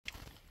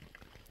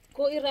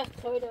گویی رخت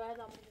خویده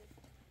بعدم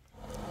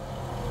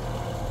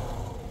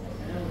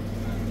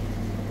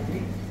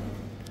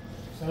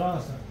سلام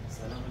علیکم.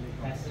 سلام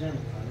علیکم. سلام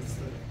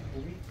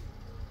خوبی؟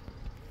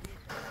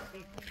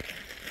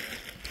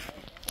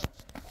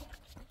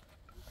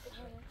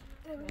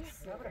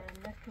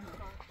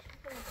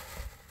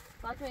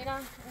 فاطمه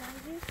ایران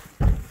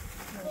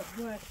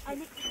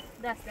علی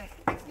دست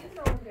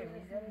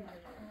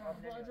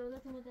با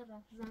اجازت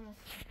مدرم زمان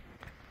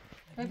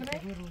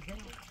ببینید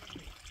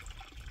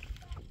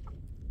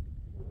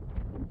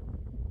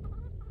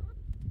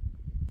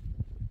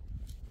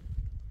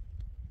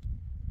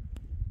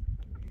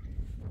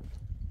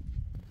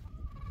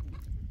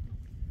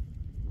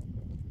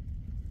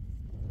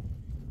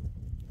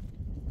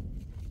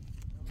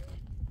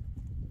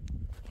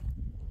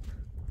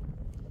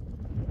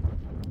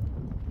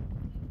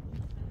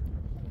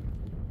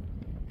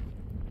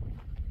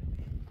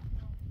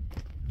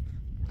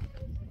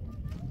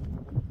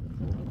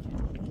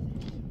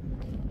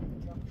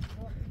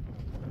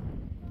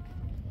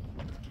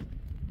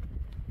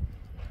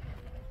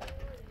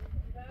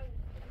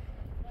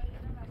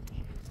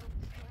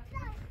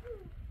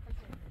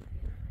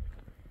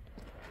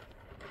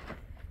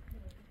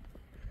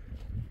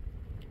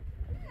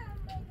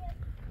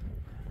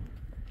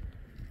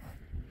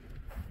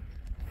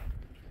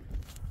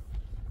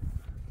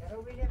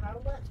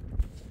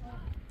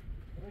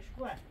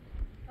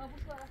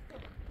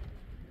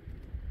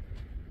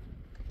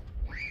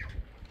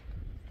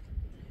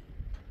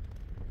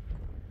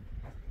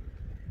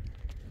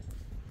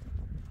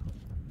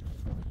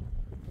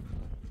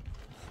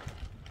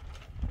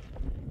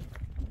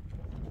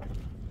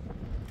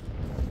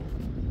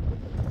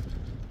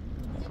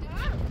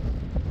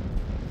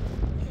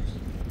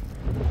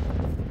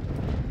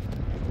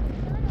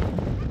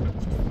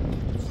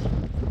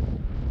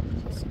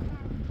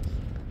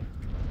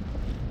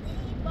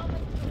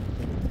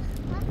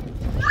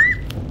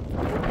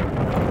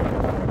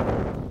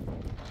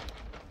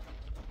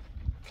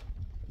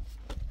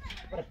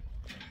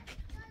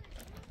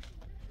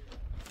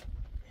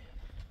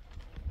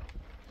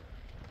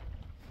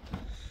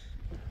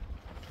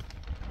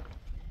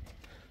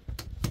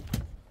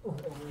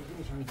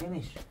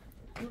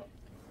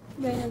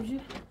بینم جو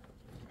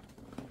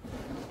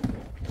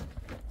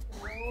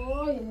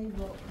اوه ای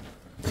با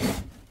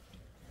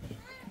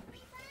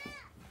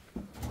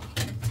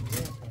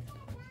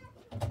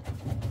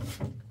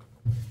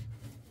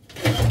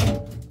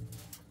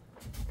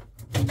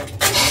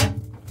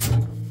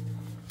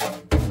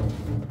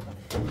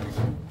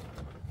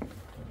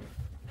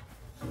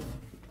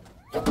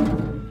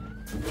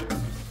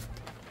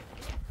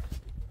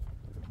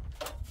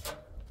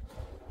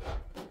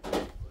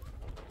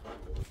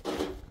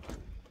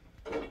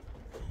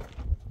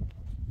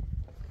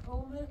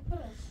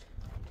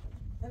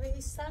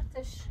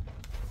سرتش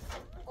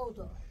او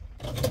دار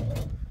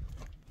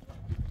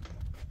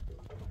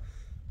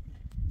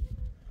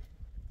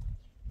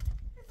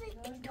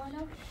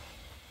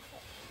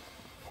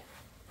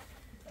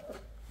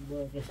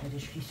با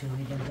قسمتش کیسه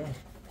میدم در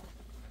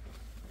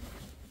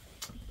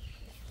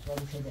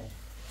بابوشه در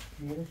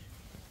میرش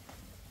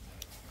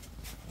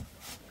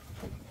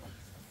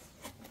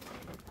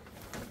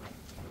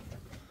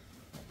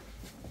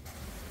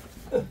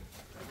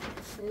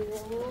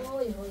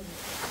اوی اوی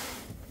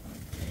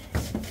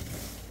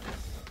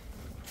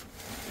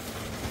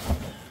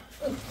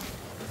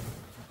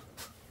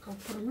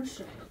kapırmış.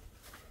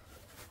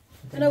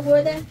 Ne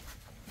böyle?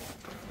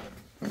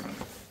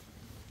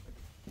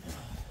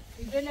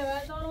 İbrele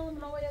ver onu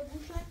buna böyle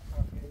kuşa.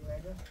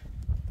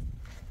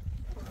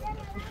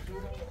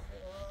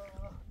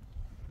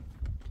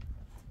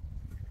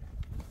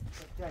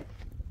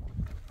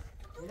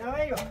 Ne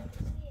veriyor?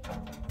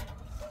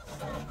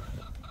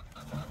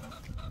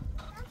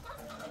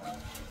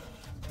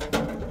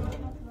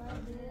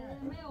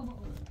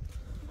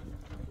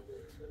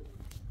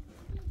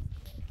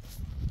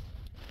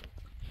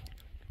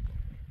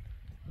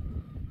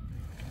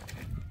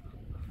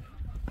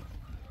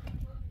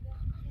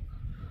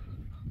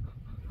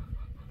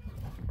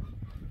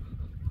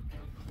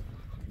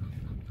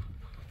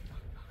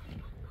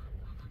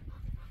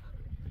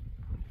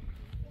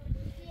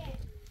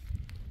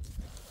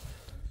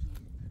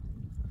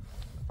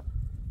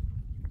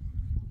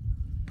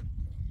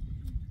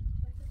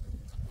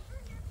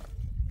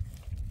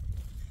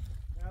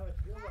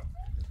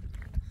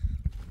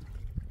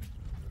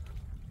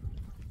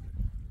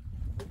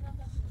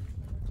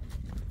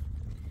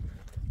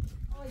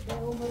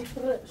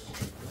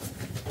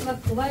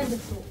 Bak kolay da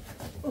su.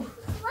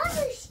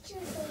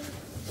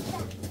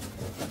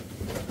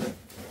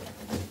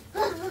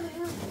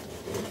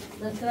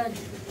 Zatrać.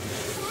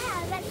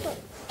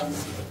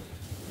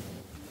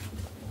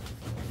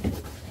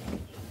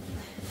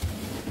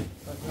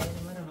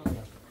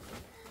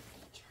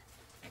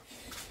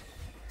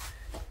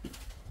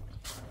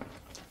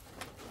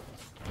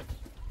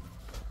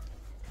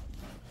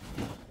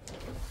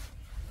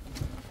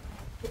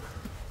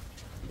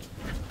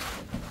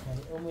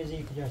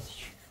 موزیک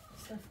جاسش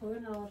صفوه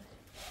نار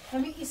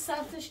همین این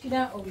سرتش که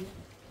در آبی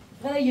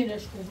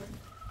غيرش خوبه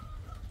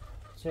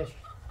چشم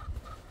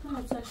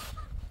نه بسش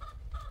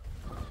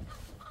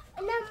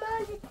أنا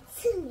مال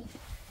تسني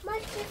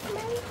مال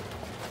تسني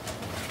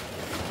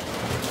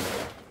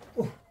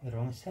اوه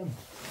ایران سم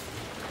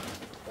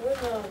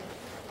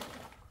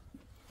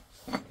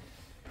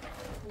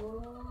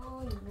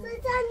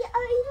ثاني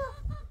أيضا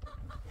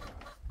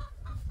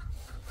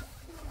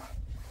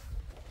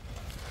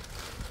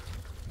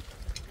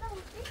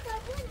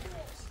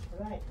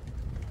right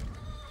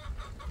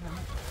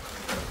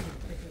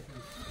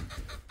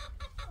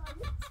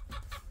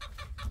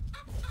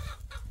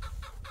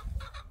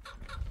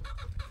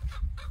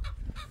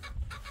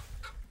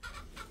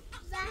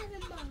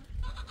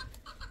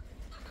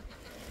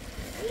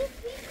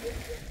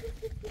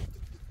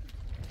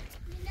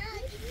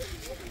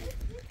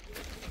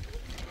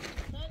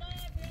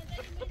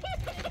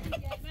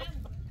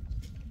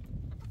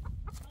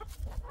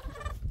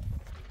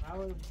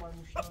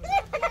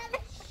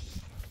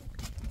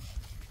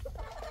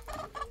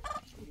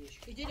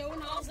يجي لو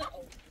نازل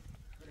أو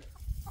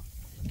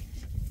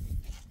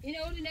هنا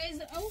أولي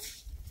نازل أو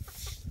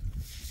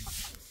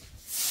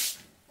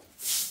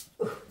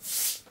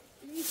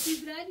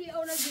يجي براني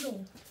أو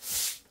نزلون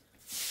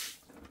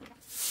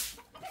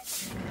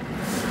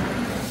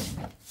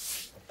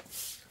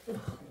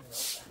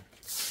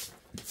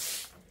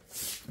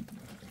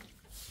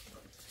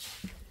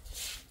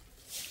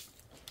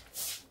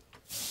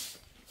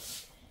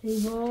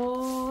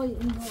ايواي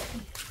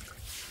ايواي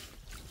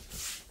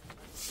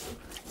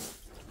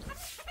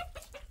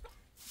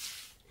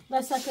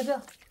بس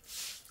هكذا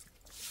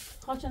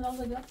خاطر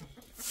نازل بيا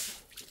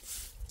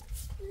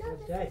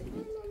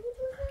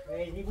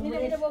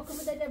هنا باكم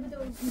بدأ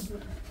بدأ يجيبوا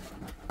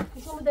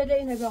شو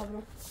بدأ هنا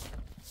قابلوا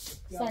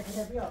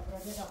ساكت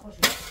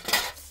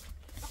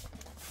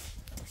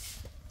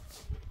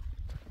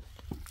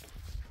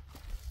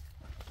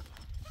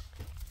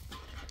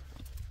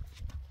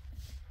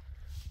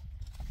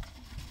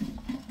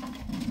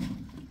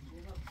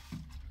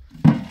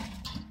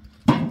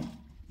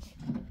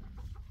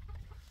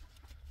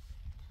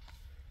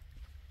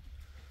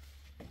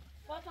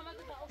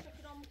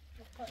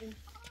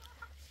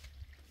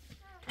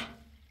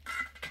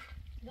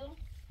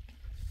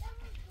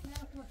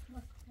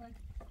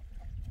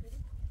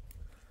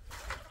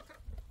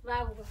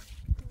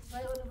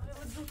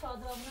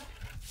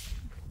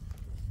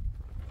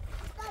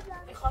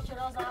خاطر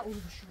راز عقول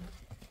بشو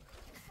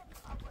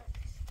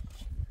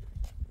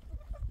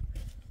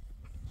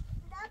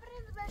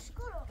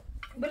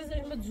برز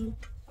متزو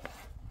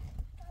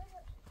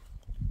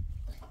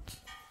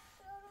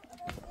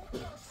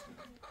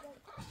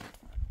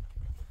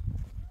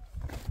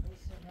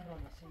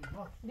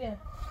بيا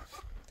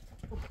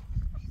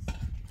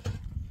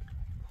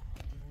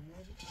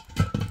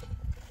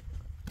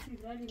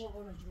يبرالي ما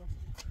قولنا جوا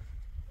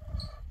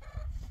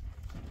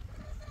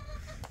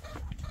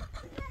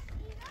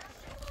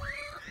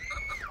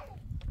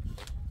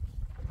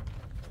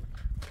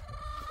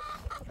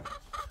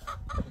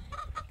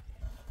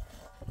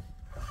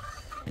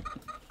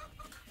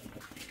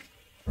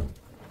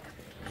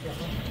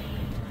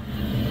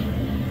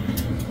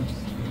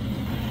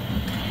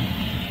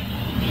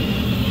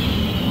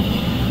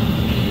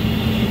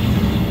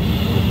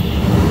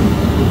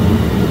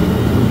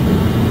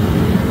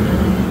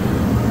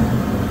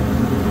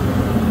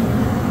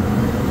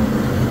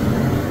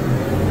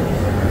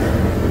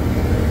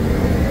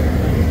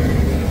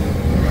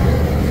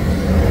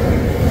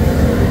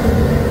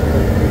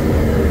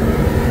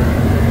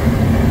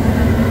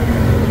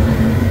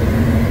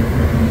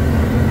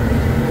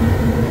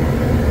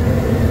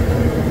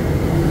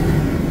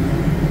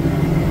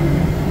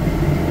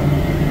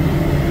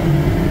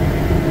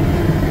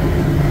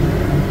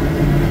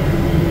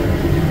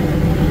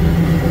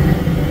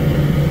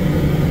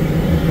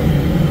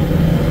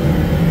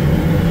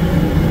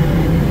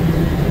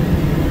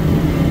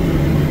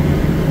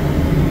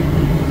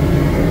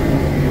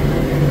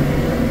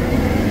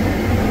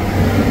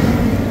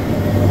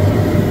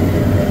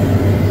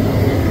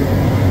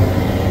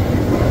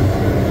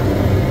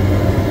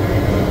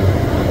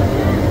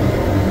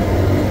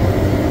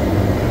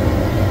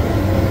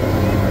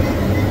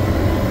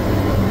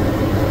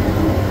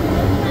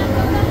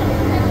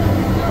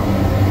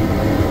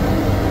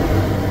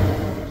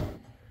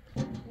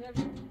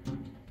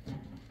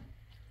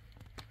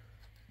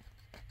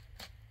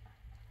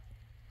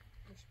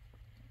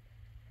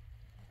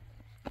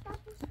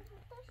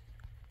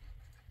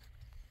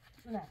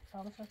نه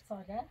تابش شد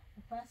ساده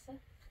بپسه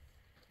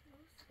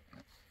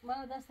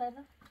ما دست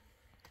داده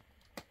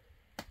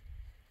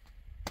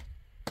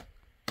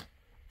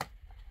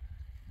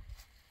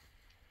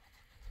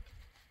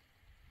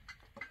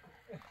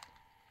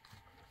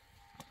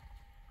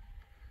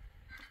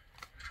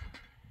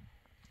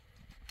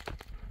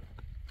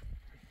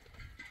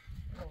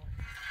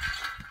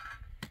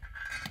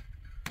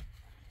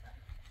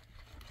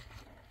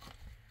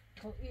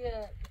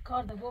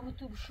کار ده بام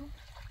تو بشو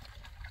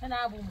من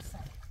ابو مسا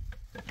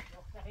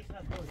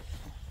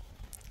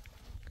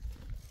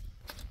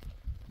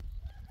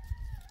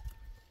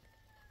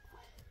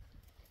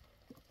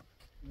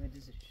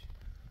بذارش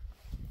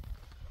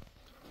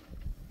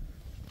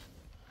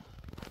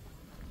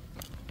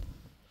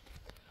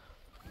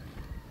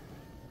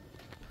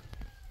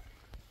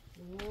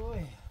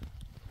اوه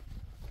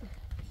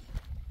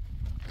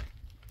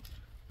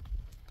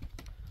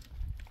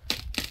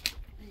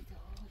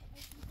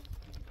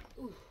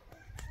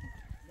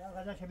بیا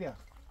غذاشو بیا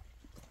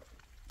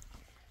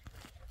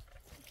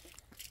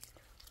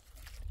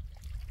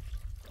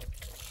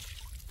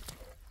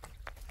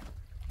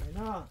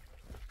اینا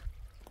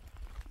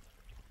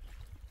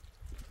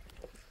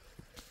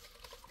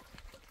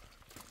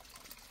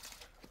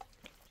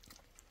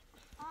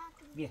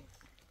بیا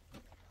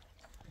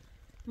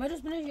ما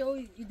دوست منه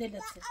یا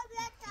يدلسه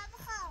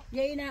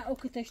يا إنا أو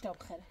كتاش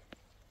تاب خير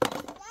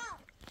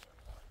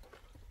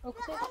أو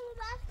كتاش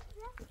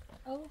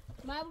أو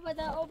ما أبو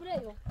بدأ أو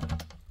بريو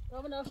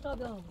أو من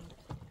أشرب يوم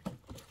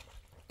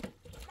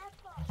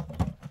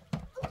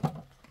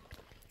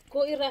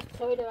كوي رخت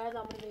خويله بعد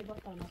عمري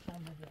بيبطل ما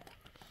شام هذا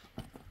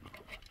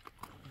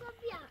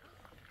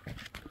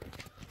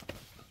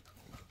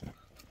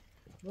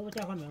بابا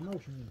تاخذ معه ما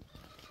وش منه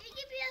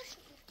يجي بيش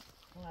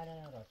مو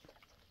على راس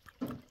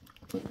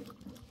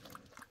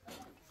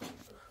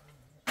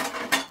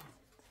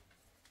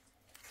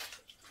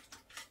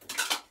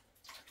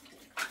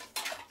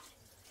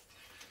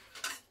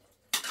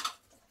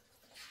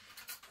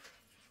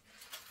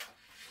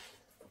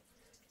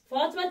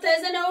فاطمة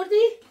تأذن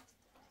أوردي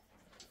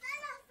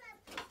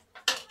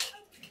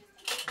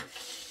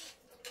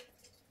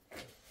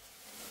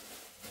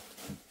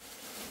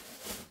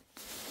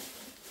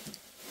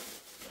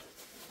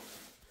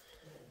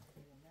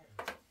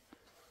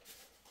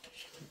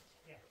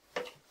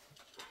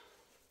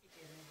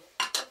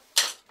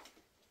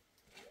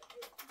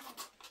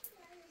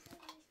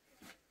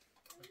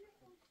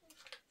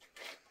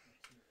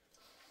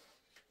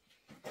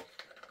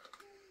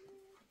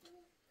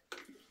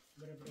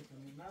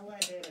ما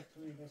وعد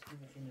يركبني بس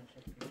من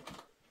شكل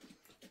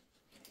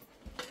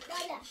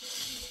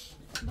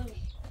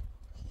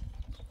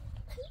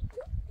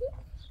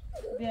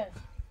بيا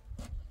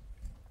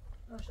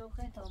أشرب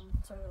خيطان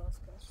تسوي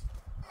راسك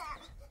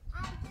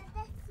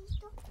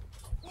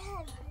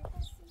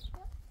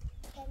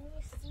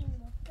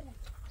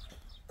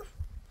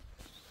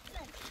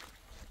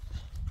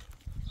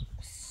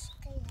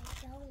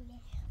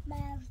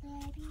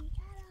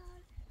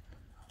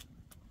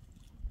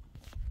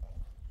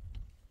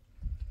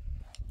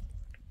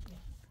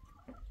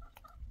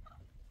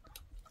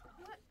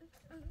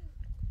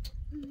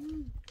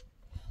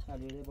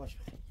خليه باش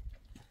بخير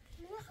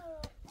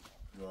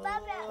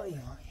بابا. وای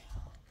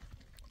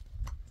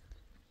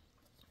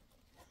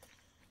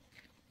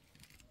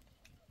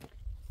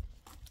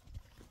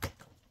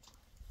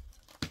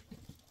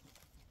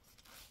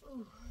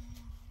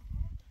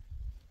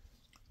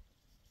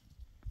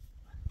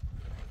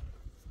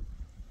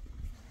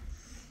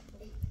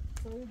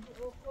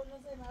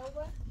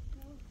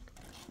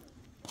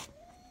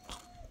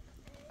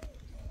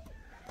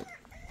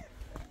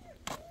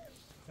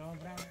شما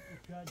برام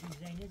اتیا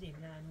دیزاینه دیم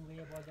نه انو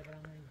یه باده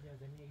برام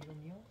اجازه میگیرم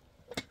میو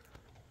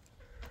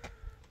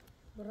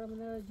برا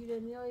من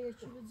جیرانیا یه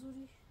چی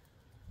بزوری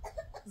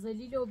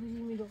زلیل و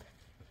بیری میرو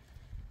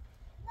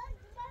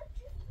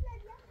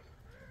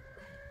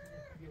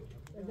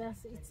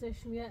دست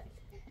ایتسش میاد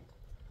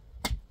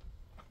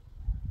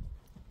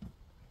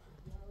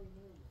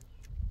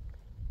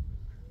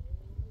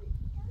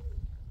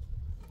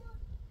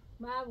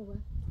ما بوه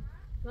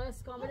ما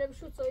از کامله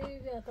بشو توی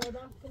بیاد تا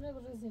آدم کنه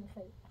بریزیم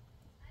خیلی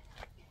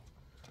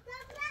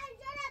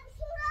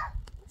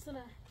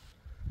سنه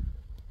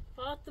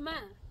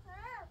فاطمه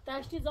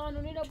تشتی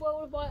زانونی رو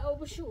باور با او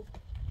بشو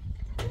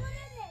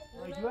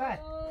آی جواد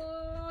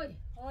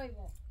آی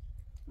با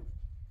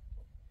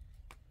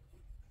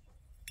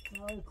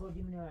آی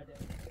کردی منو عده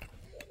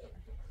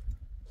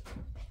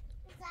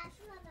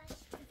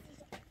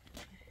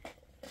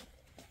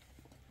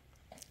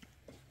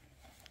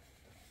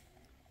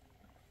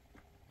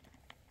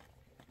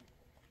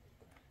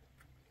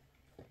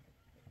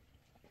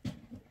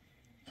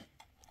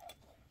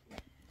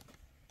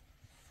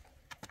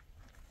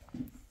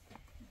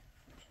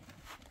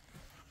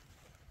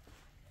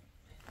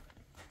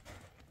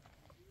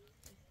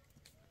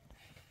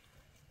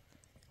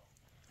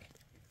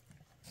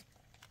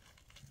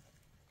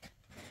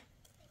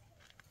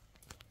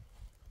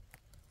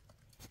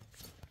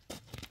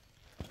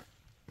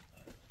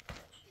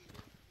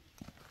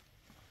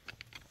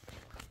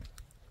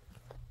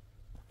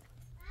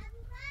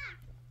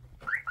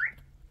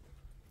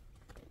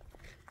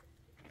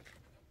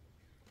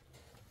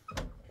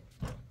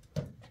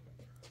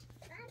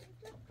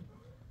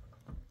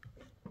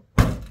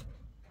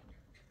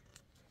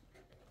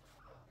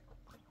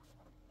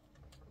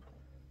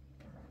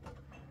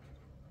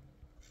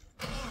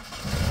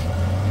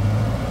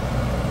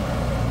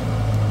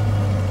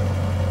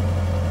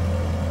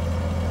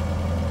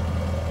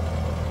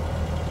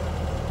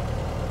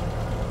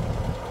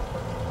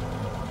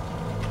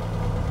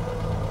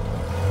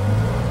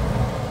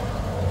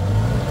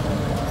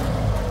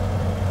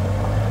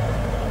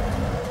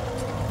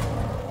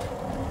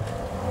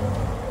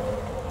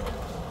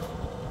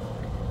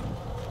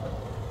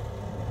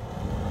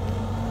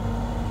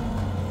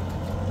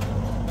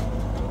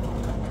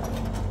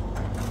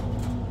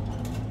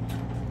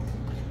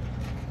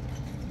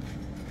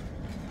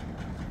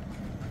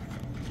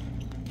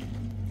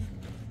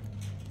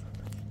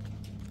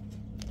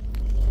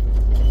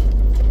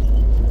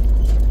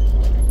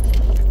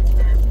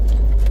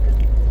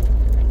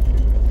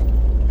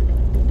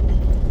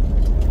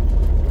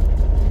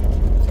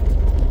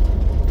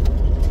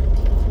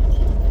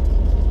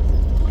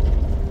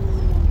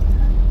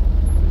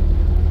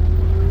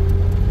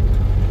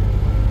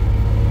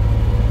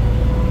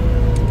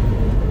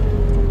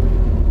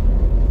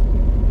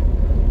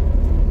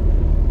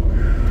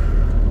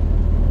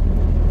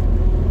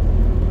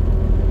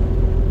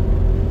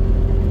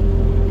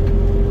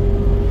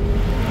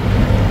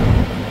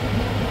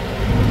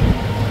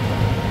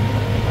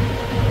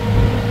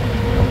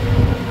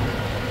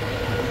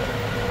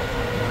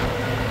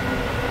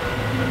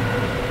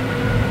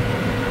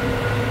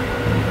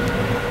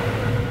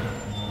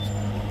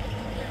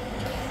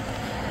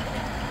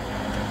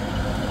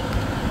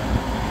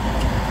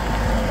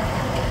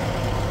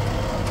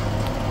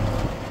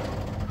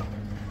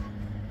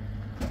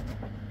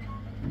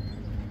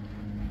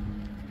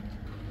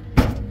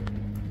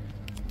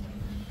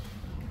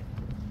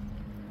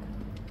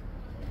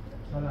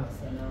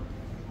سلام.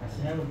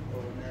 اصلا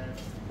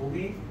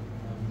خوبی؟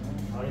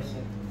 آره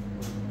سر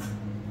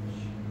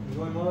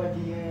دیگه ما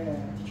دیگه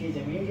تیکه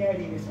زمینی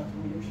گردیم مثلا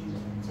خوبی دوشیم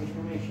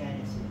سشنومه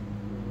شهنسی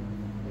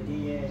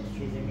دیگه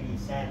تیکه زمینی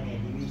سرمه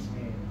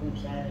دیویسمه خوب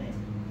سرمه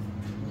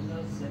اون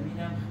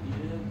زمینم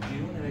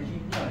بیرون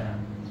رژیم میارم.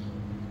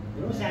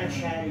 درست هم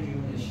شهر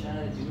جیرونه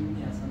شهر جیرون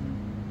نی اصلا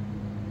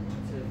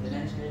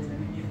فعلا شهر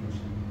زمین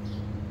میفروشم.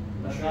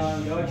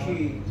 مشاهده چی؟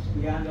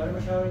 ایران داره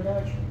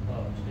مشاهده چی؟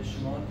 به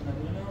شما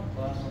نبودم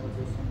باید ما با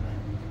دوستان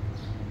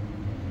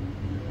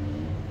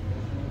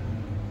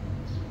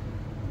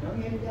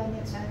نمی یه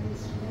چند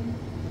نیستیم؟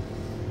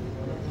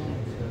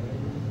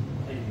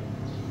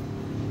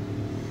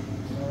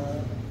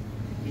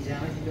 بی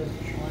زحمتی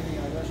دوستی شما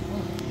نیازش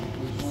کن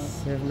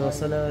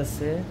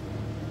 0993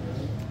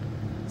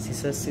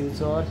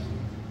 334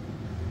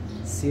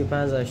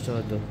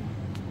 3582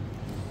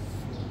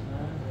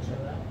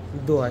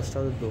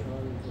 282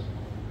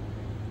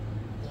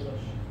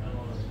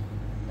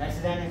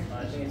 دست دنه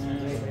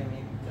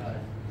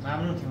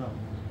ممنون تیما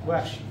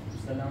بخش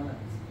سلامت.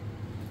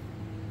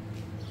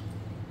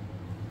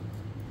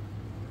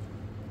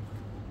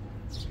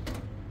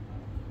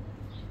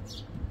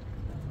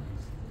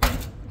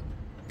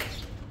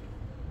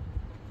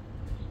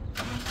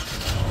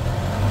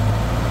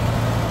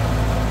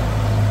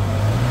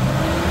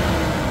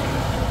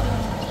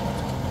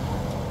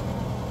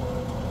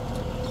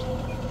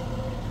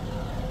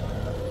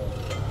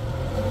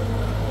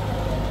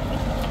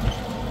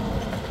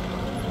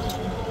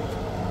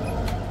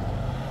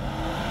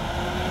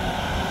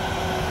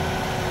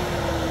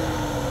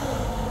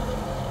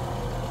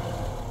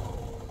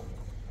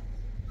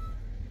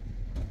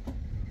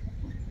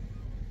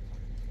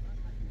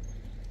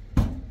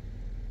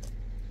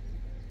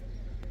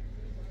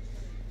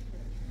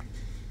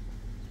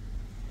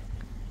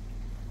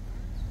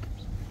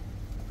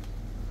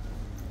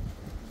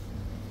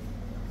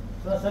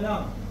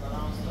 سلام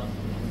سلام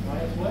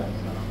مایه خوبه؟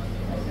 سلام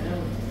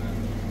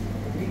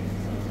خوبی؟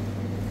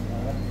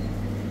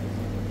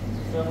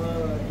 شما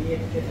دیگه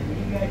چه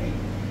زمینی گردی؟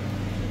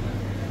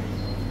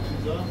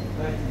 اینجا؟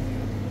 باید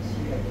چی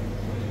گردی؟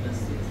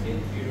 مستی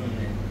خیلی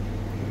بیرونه.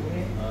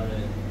 بیرونه؟ آره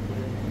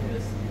خودت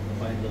میرسی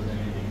پایین داده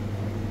میری.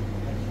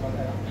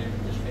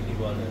 قیمتش خیلی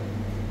بالا.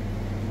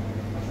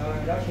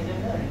 مشاهده ها چیزه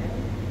داره نه؟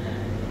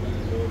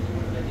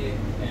 ولی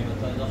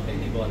قیمت ها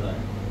خیلی بالا.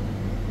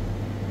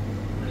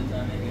 خودت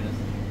هم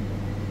نمیرسی.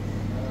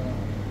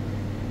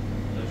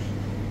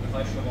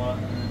 میخوای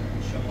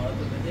شمارات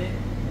رو بده؟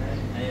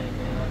 اگر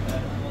پیدا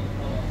کردم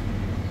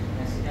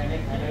نسیدن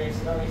یک حالا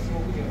اصلا ایسی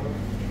موقعی جو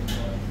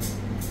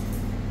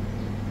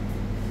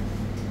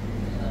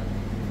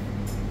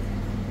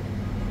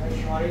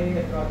شماره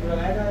رادیو رو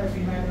داره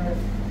فیلم داره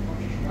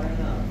شماره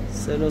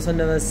نه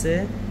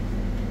 0993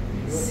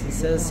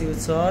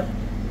 334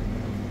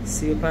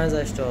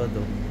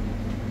 3582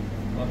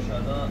 باشه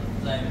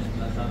زایمش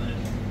بلا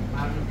خبرش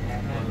ممنون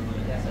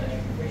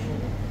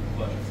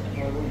باشه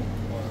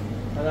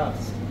خدا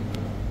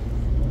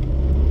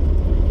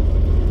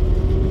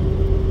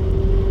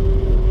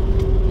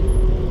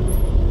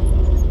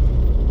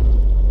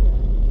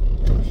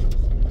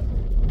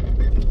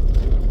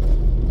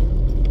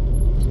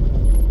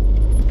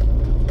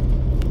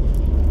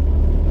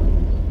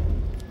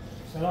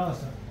سلام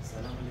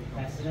سلام علیکم.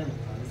 تحصیلم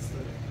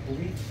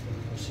خوبی؟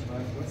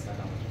 شماره بود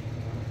سلام.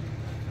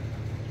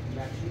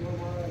 بخشی با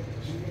ما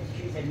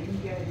چه زمین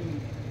میگردیم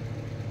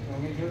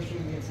اونجا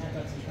جوشیم یه سن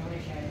تاکسیشان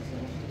شهر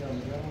سلاشی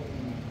داموزا و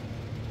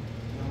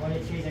نمال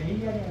چه زمین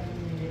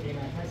گردیم یه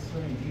قیمت هست و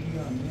اینجوری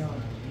یا میان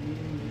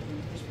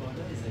میش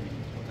بالای زمین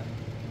خودم.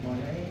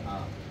 بالای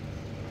آه.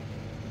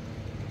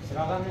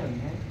 سراغ هم نمیم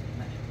نه؟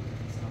 نه.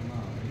 سلام.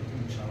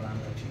 اون شاورم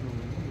داشتی رو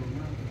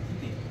من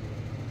دیدیم.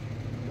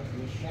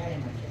 یه شهر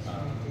مرکز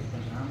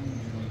هم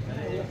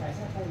جنوبتره. اون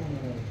فصل خیلی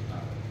رو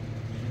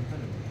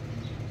جنوبتره بود.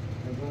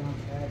 نگاه هم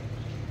شهر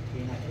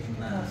قیمتشون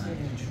نه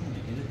مناسبه چون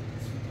دیگه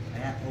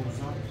اگر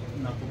اوزان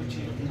نقوبه چی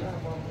رو نه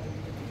با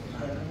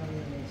دارم هم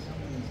یه نیسان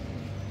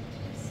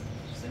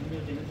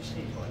زمین قیمتش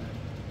خیلی بالا.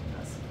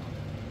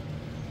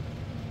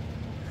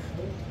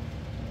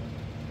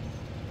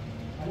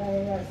 حالا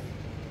این از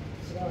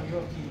سراغ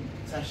جوکی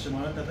چشم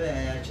شماره تا به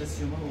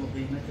کسی ما و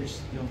قیمتش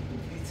یا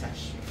خوبی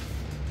چشم.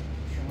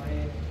 شماره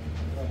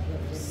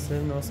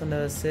رادیو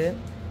 0993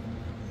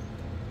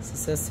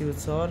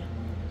 334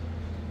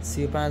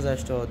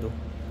 3582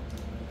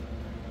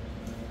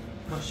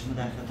 باشه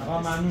مدخل. آقا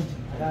ممنون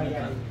حالا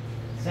اگر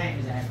زنگ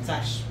بزنید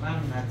چشم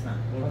ممنون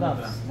حتما. خدا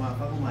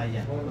موفق و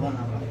معین. خدا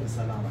نمراه.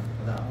 سلامت.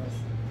 خدا حافظ.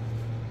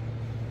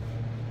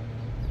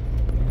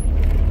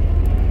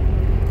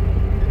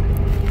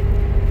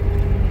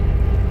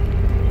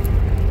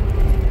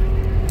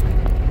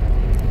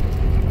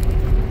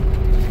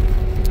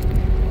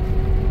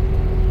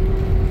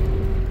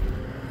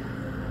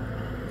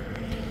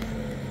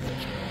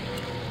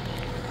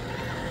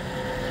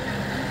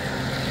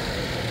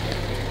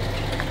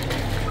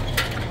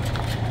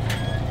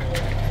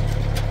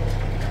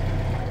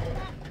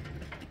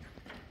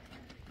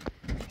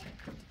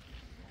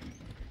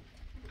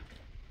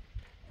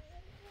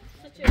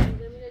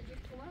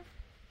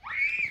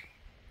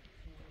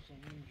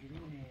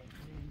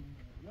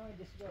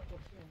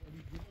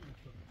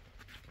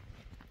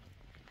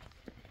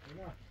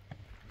 اینا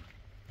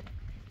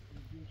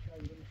این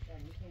شایی رو بیشتر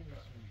میکنیم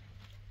رسونیم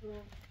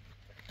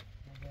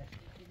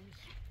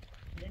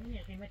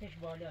نمیه قیمتش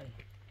بالایی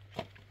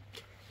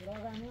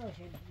سراغ هم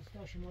نباشه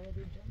بیستا شماره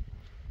بیم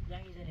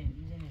زنگ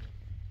میزنه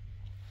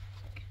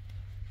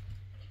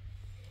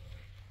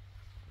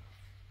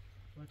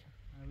باشه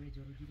اوه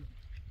جلو گیرو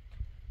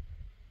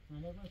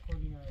مالا باید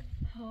کلی ناره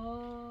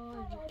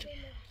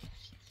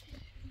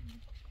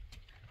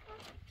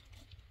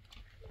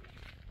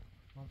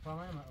من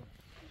فهمم او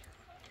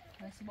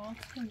بس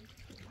باید کنی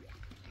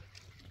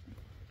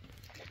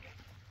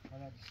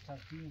حالا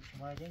دیستاکی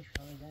شماره دیم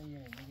شماره زنگ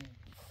میزنه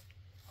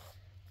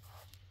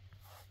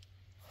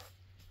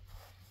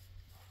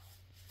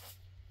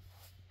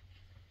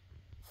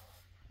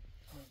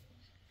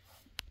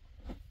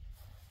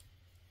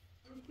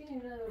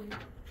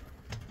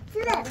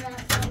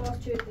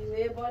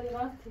یه باری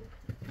وقتی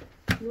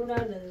نور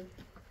نداره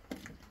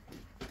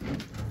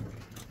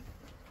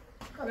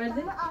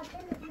برده؟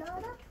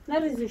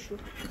 نریزی شو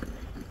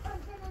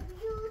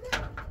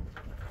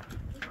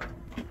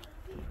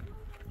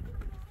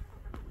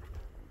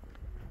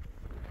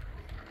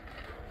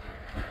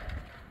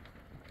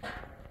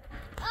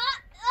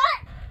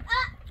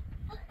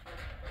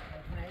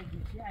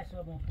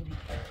اعصابم خوری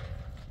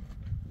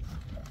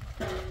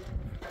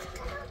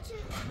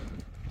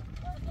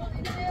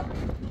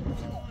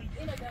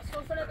اینو بیا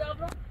سفره بیا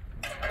برو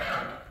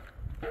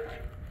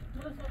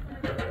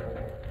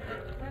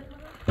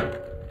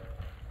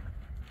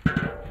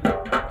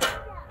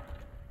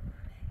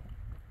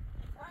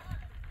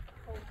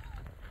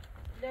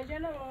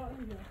لجنه با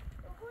اینجا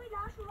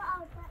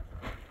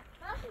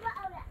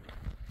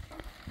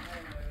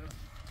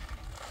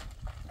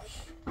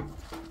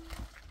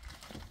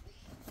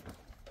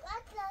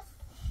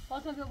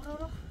فاطمه بیا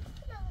برو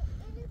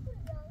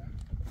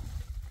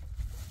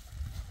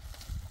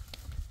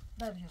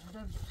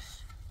ببینم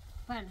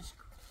فرنش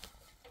کن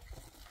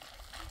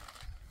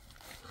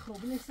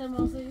خوب نیست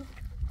مازه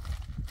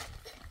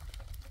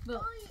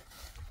بیا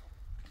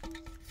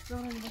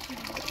دارم باشی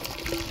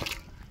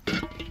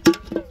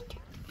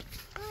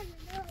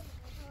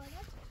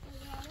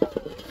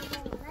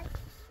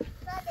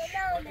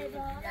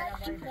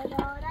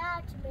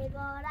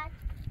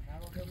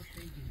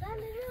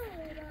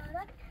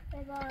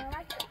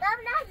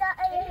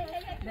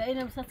به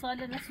اینم 3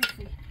 ساله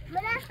نسوسی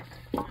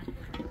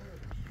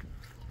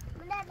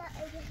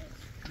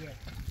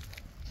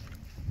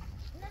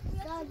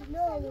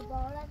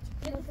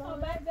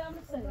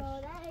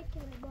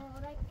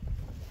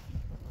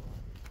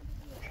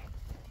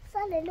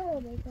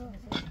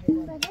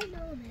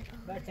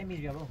بعد تمیز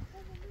بیا بابا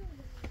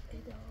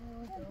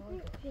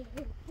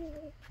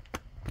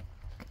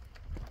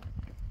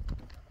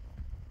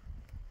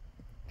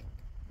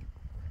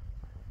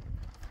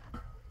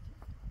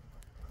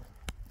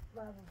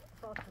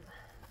فاطمه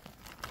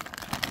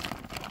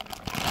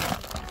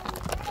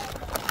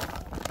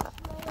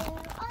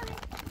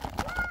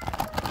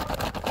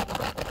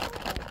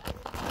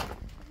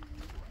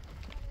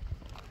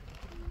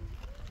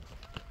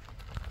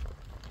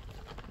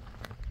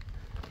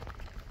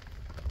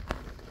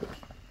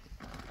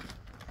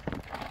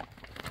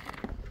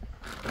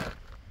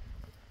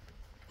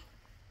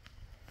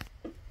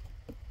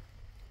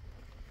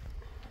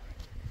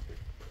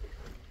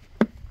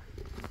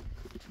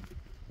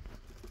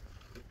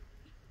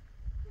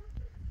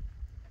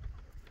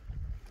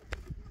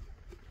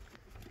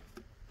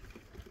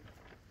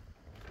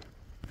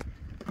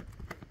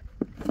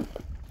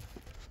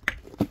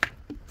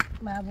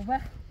محبوبه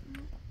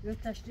یه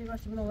تشریف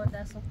باشه من آورد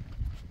دستم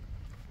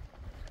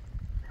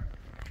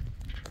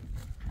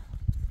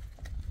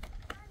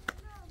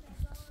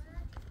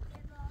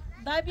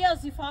دای بیا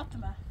زی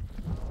فاطمه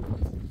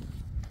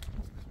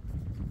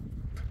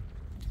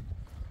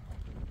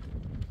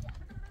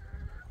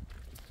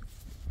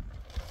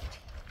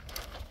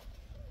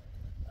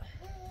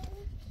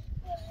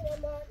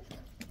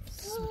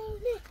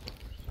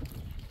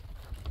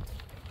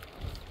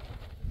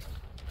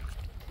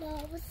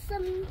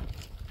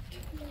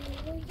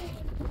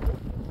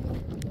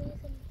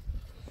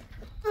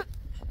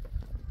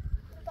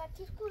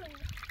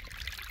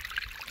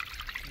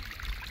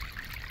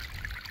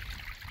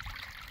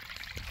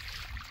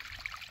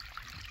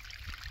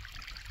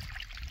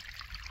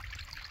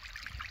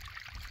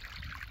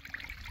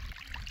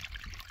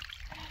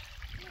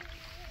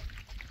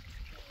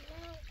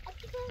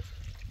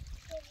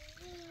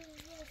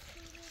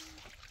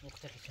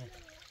مختلفه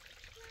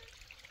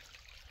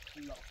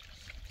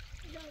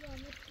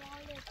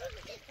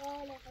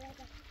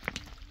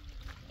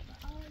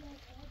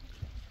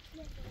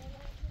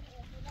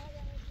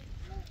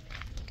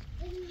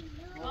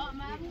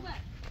محبوبه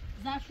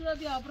زرشو رو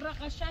بیا برا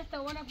قشنگ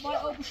تا ونک بار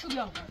آب بشو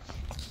بیا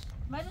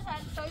من از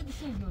هر تایی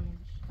بشو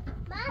بیاریم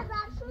من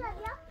زرشو رو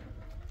بیا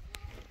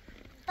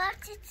بر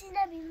چیزی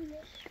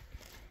نبیمونه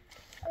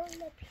اون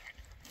نبیا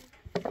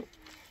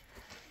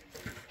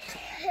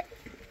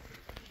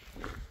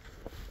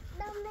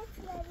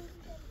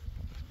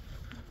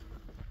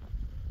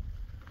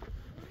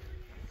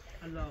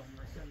اللهم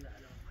صل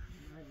على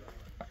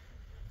محمد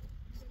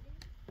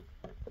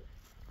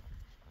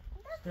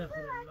استغفر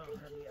الله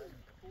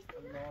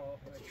الله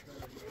أكبر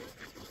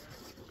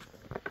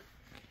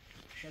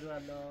أشهد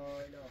أن لا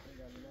إله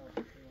إلا الله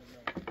أشهد أن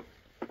لا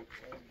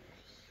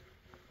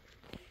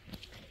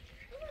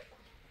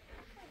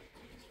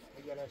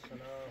حي على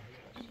الصلاة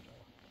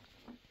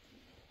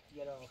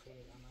حي على آخر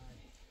الأعمال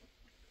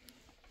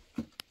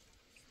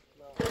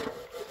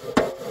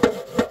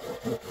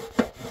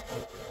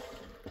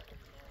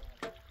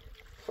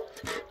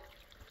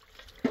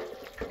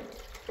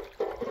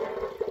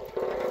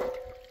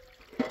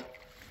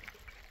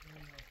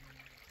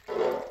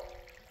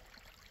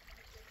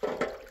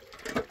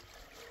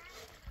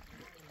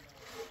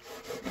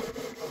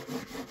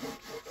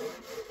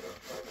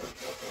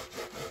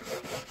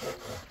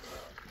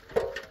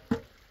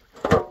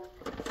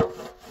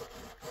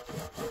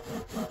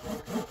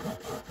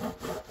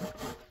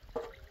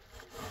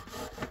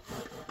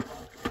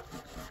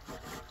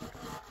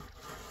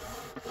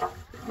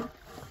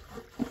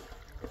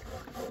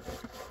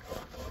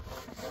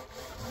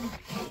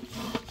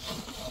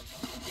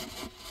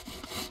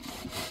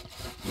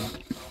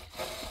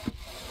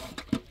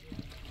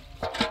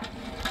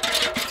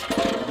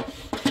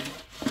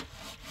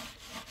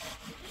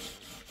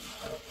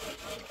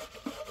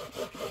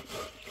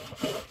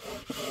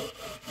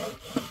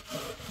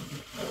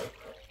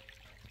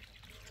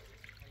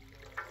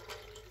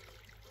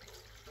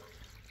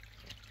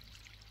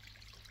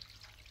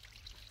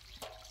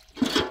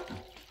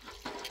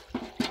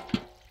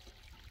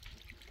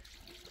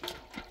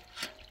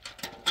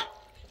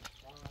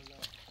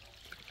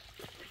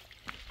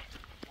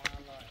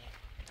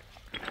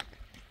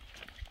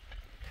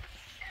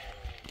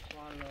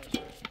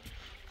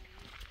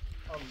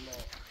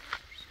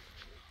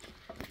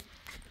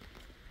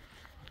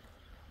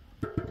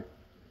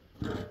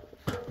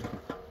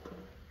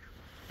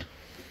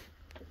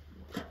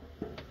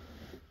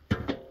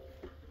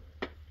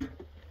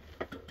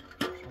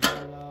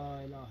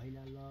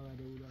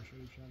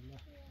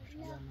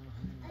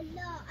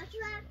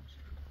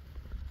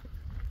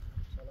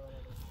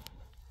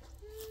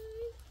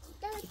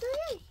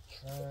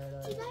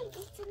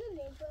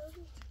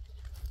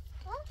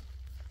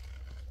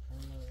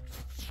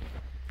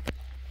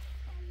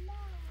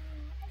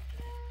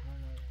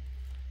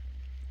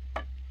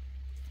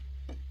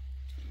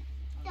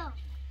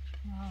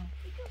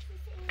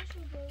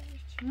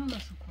Non la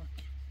so qua.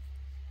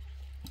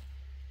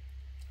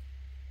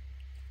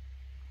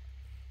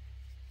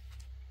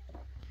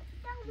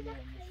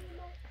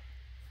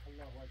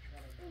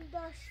 این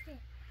داشته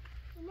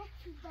نه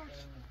چی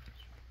داشته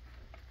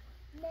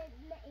نه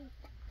این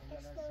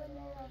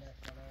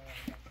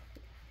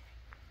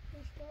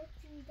داشته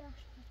چی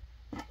داشته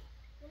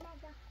نه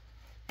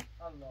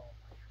داشته الله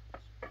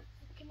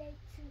کلی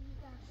چی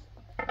داشته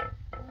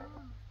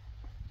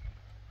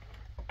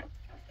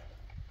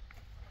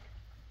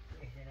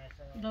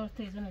دور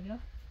تیزه نبیا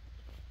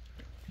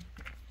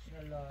بسم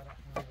الله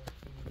الرحمن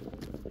الرحیم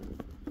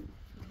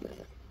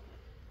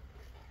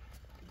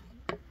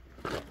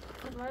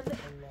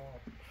الله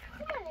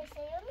Come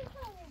say eu não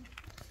falo.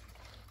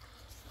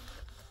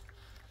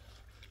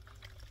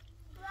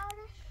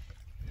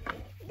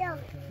 Não.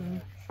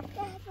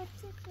 Dá pra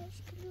você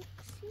que não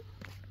precisa.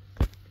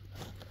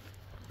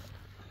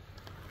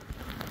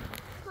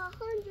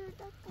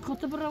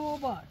 Kota bravo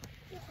var.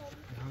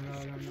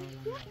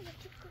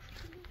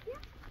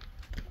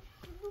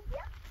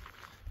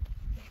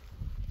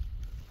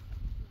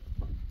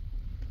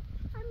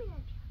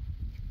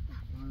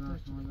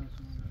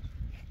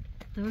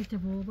 Давай тебе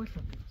побольше.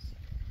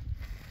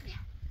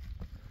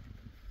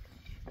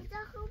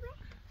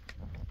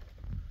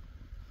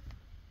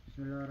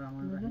 بسم الله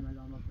الرحمن الرحیم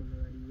اللهم صل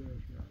علی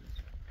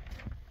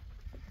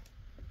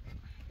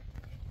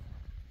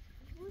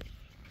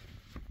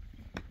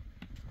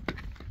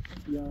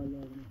یا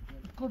الله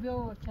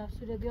Kopya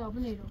kapsüle diyor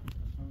bu neydi?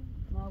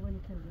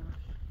 Mağabani terbiye.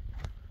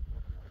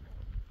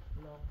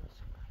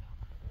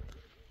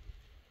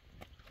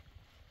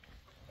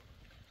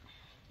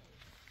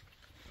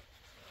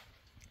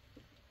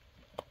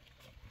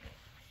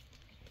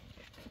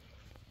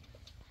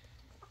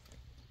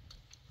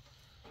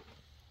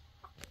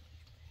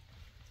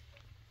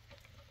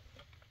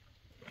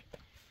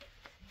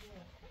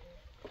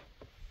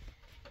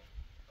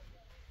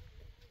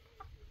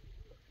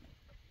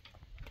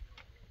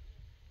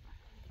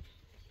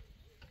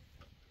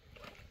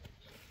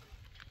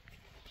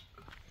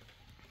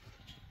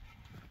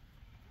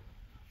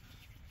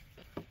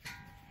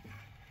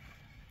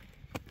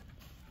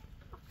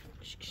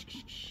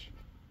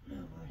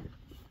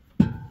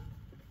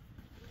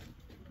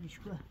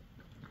 میشکوه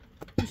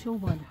شو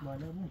بالا.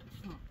 بالا بود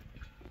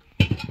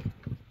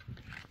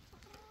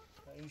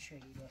با این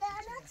شکلی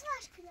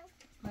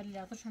ولی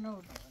لاتش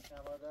نورد.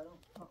 شبادارم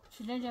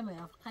شلون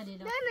جمعه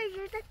قليلا. لا ما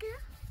جرتك كده.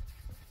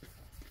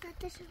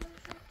 تتشوف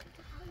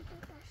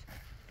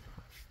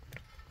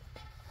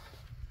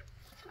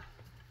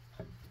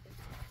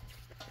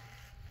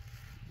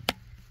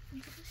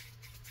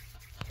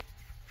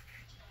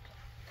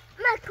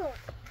ماكو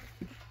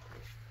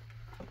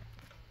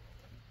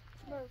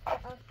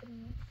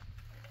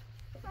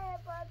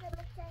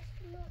بادم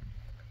چشم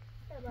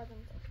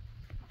بادم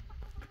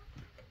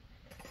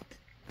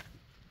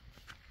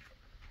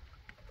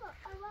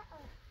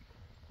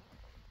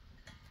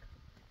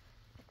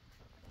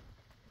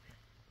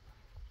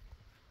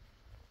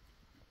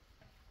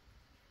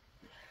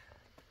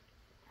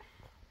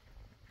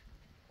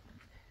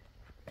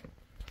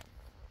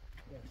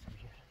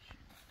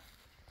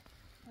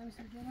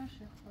همین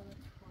نشه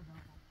خدا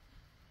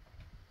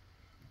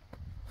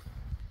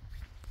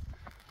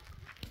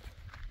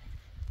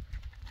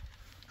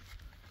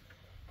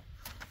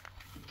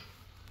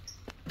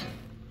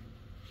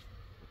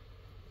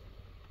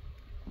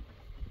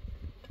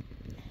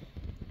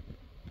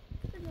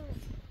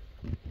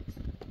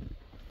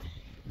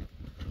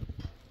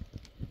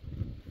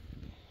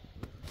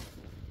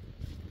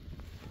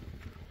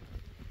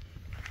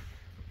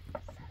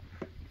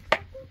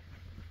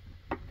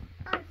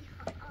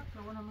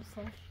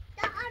مصر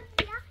ده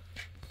أربعة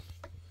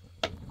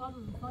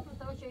فاطمة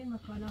توجه أي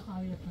مكان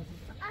خاوية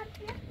فاطمة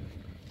أربعة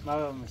ما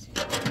هو مسيح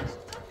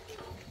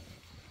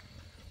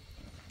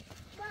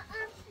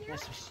بأربعة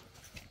بس بس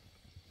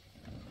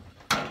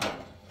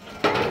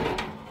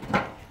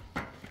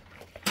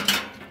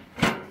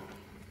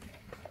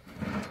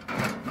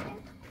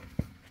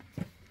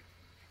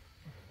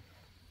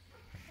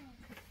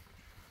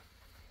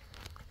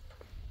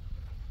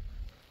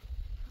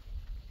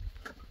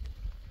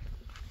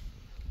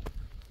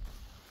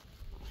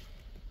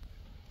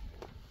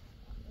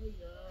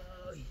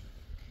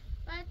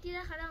بعد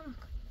كده خرامك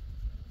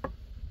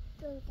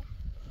كده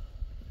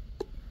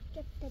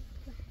جبت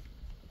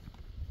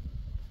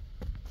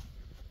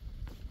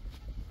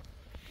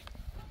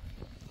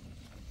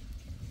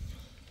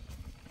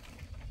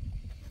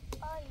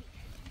اي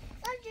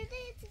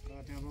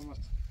ارجع يا بابا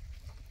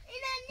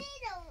الى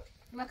نيرو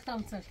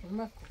مكتب تسكر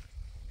مكتب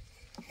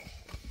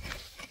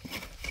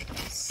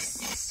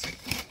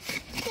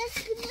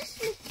تسكن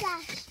نص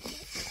التاش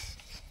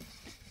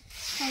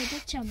هاي ده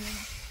تشامل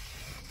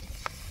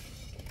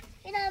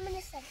هنا من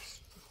السبش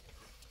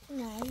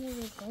نعم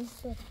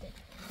بالضبط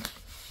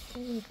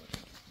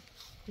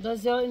ده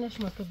زي إنش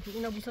مكتب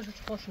إنا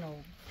بوسش خوشنا هو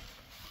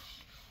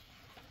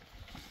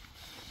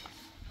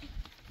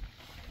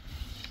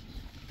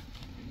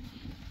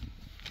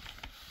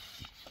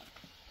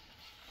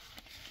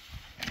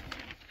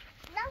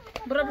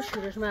برا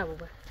بشورش ما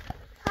بابا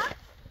ها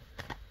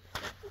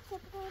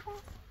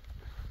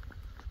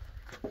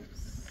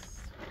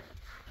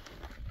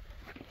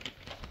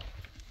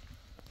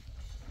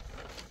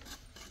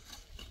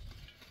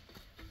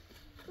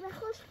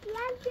بخش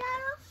بلان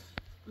جارو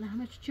لا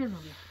ما تشيل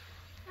والله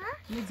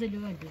ها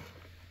نزل والدي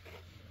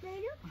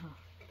نيرو ها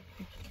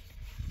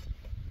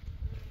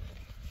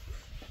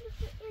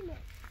هنا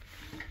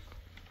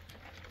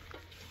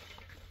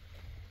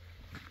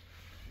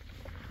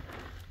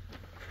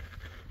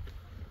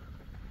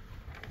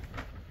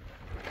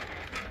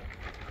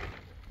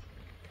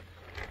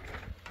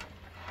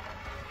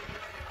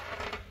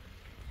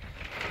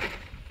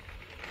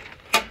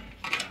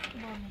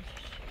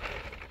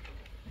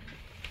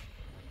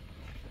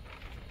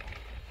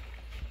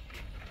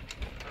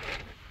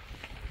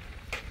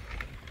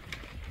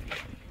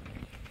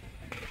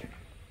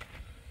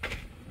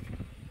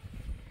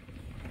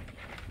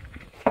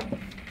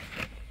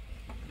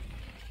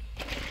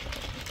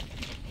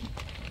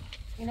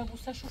إنا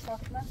بوسش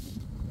فاطمة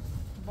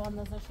بان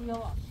نظر شو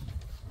يوا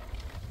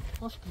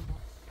خوش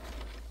كده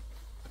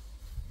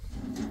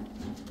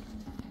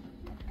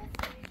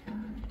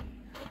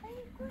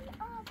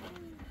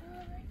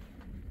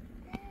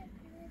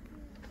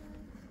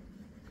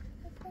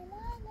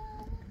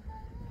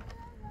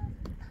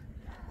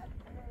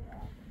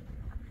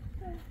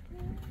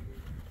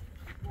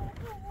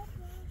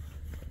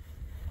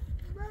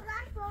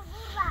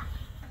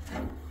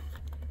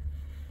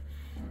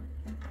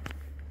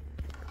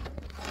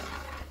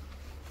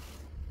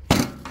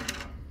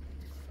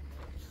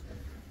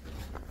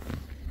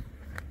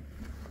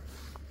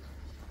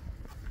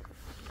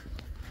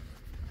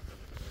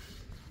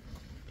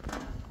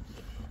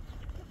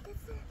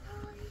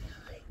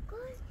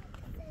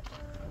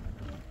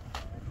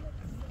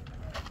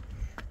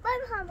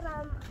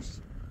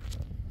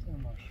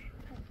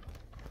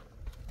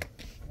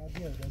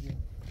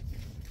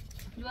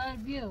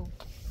الوان بيو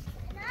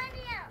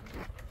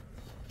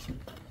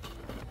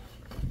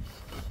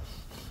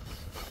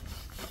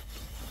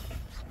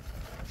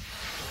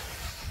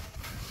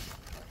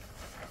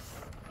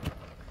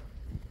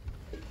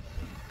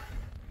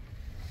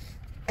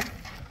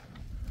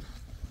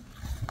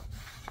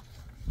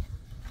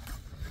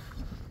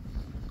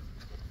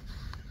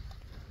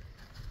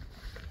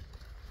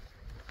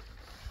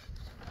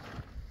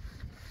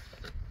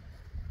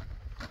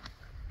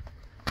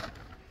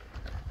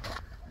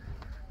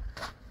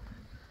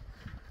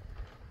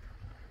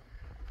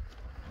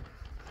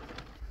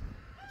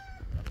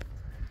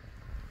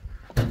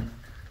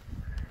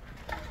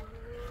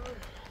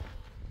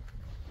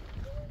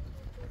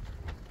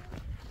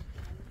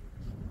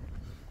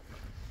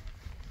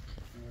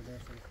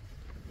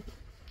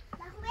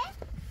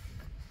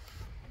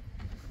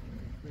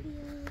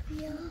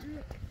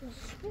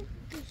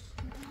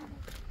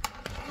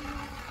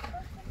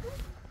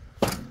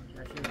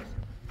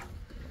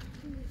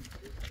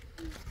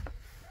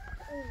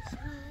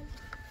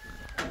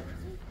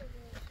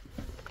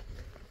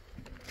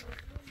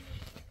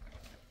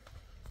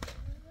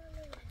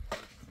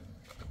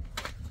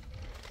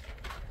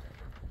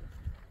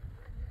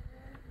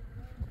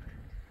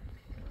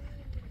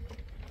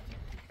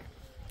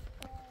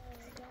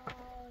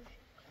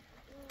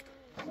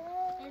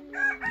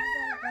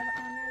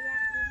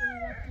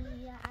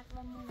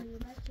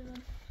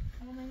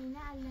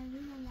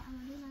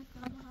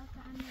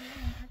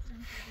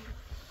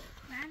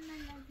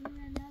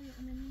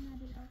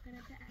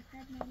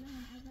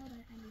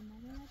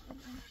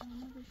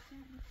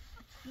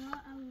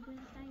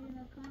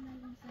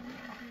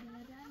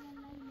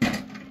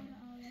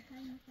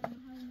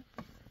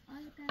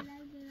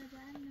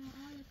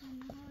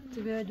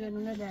تبادل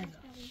ندى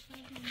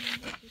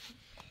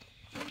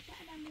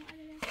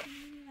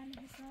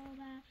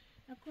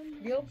وكل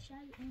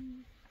شيء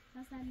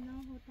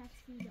فصلناه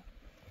تفصيلا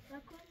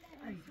وكل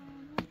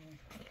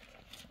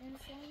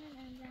إنسان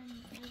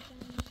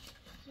ألزمناه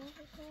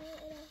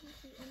إليه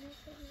في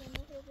أنفسه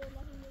ونخرج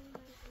له يوم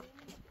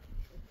القيامة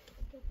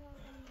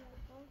كتابا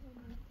يلقاه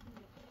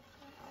منشورا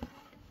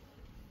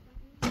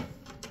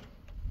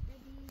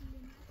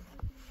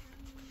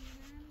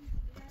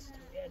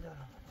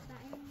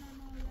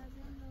فإنما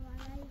يظن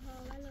عليها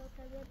ولا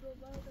تذر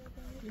بوضة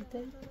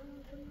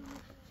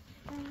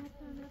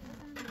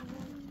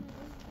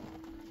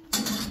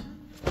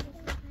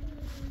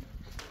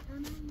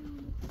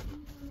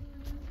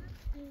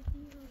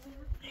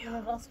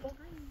غصبة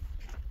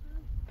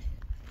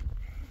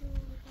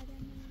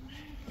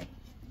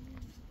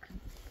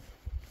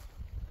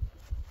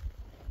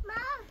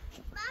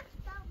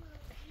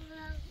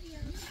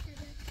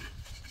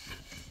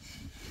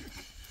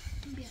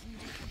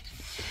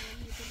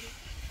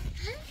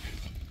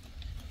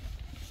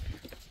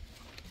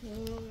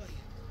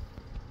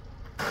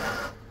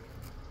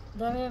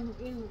دارم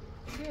این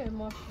چیه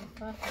ماشین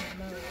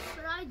فهمه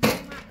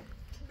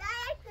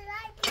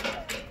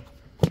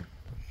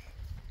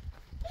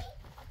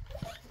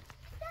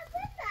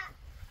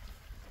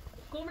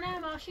گمنه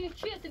ماشین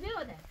چیه تو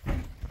بیاده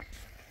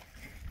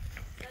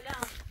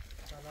سلام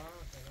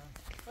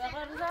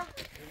سلام رضا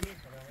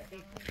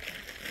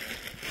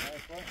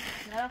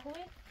نه خوبی؟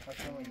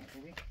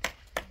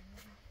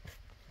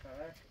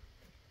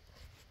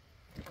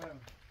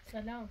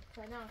 سلام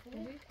سلام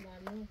خوبی؟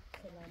 ممنون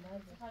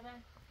سلامت خبر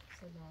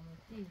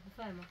سلامتی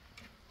بفرما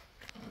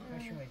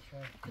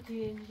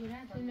کتی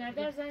میگیرن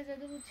مردر زنگ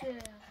زده بود که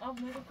آب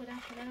مورو کدن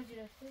خونه رو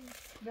گرفته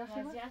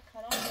وضعیت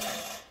خراب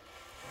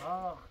بود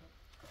آخ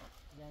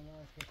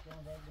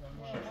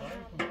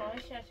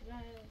خواهش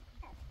شرچگاه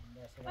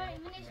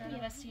اینش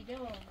میرسیده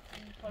و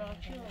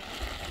خوراکی و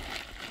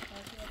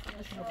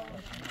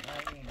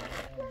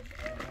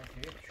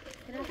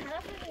کنم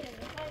طرف نمیره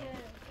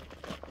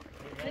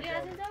داری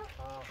از اینجا؟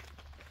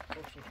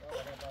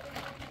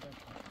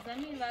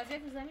 زمین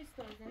وضعیت زمین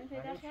ستاره زمین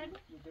پیدا کردی؟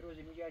 یه روز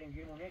میگردیم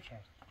گیرمون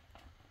نکرد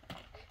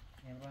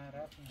امروز هم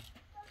رفتیم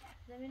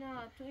زمین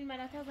ها تو این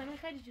مناطق زمین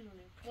خیلی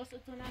جنونه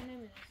واسطون هم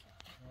نمیرسه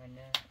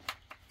نه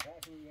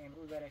رفتیم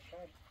امروز برای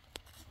شهر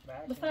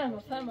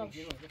بفرما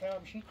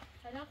بشین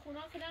الان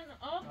خونا فلان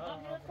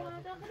آب میاد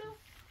کنه داخلو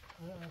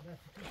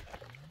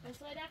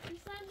بسای رفتیم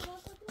سن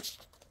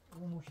واسطون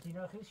اون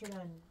مشتینا خیلی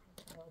شدن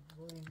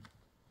بریم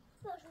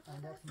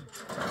اندازیم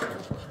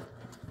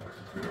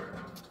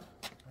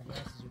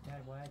اگه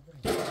زودتر باید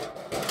بریم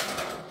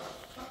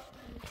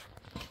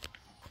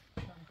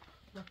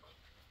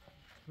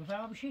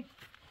بفرما بشین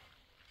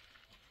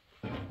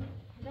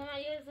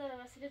من یه ذره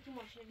وسیله تو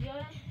ماشین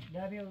بیارم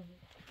نه بیا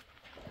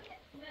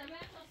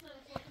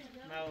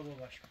نه بابا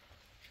باش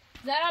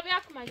زرا بیا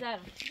کمک زرا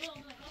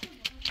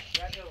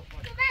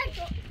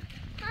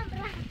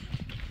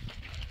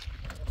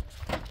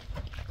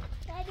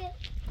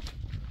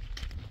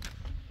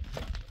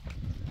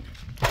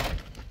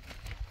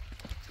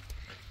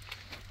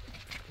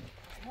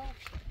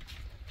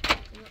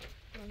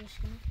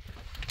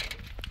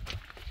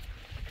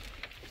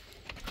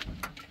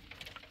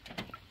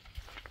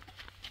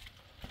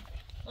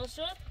باز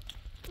شد؟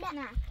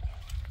 نه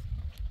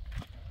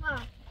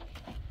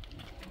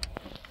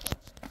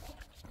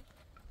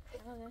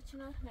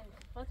چینا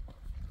نمیخواد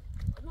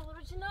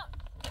برو چینا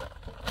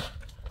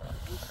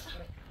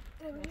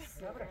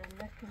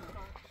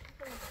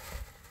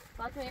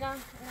فاطمه ایران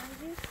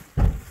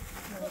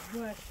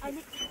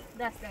علی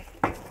دست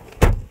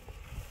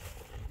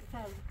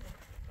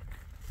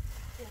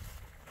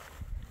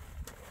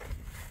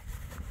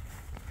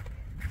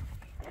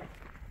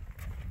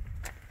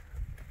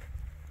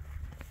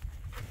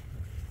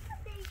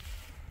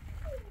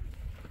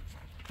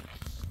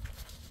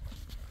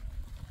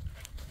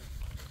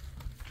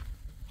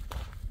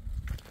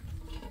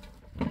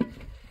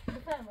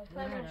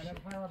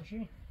بفرما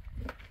بشین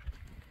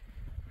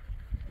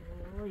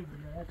اوی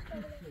بلد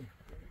کسی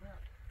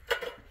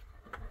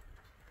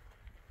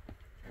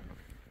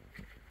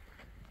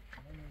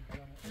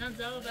الان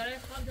زبا برای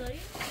خواب داری؟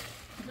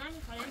 روزه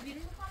میخوره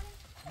بیرون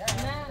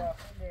میخوره؟ نه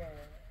داخل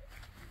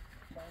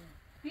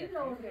بیرون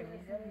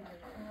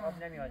رو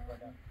آب نمیاد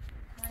بالا.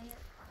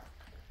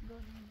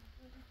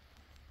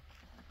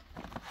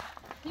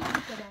 هیچ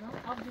شدن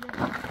آب بیرون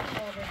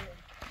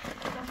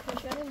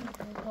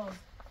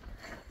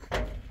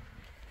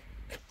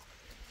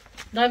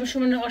دایب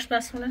شما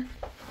آشپزخونه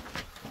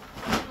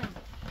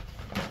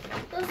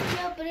تاسو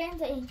بیا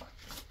برنج این کن.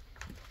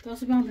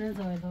 تاسو بیام برنج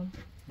آیدم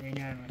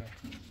نه مرا.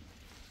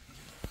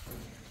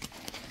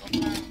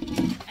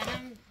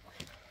 الان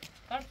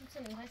کار تو چه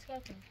نمی‌خوای چیکار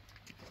کنی؟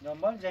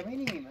 دنبال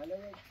زمینیم. حالا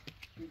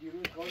یه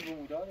دیروز کار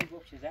بموداره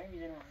گفت چه زنگ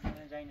میزنه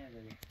من زنگ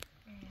نزده.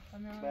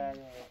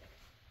 بله.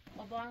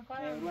 با هم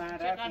کارم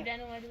چه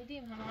قبلا اومده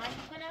بودیم هماهنگ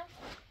میکنم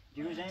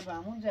دیروز زنگ با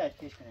همون زد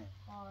کش کنه.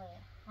 آره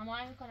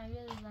هماهنگ میکنم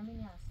یه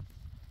زمینی هست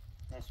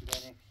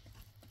دستوره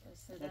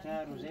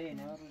نه روزه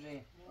نه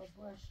روزه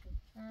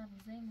نه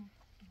روزه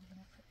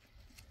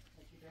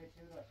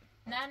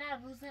نه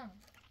روزه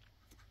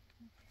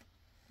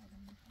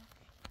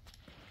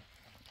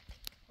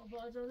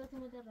با اجازت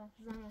مدر رفت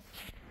زن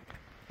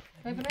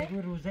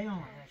ببینه روزه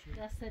هم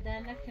دست در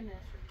نکنه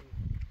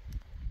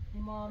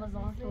ما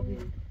رمضان تو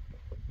بیرون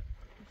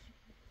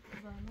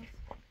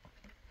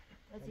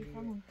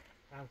وظیفمون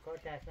همکار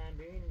اصلا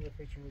ببین به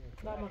فکر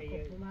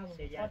می‌کنه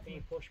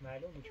سیاحتی پشت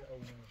معلوم میشه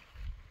اون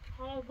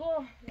ها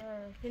گو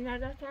فیلم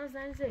بردار تو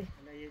زنگ زی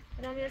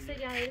الان یه سری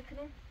گیر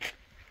کنم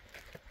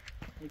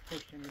یک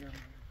پشت میرم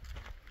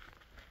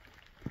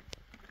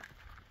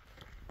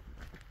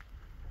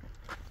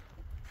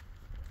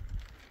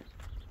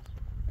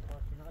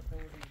فاطمه تو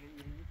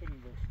ایرانی کنی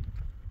باش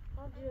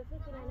جیوفه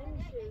کنه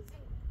نمیشه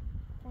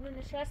اونو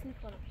نشست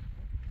میکنم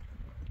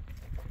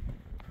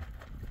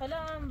حالا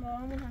هم با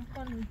همون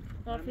همکار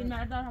با فیلم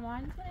بردار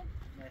هماهنگ میکنیم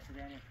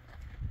نشدنی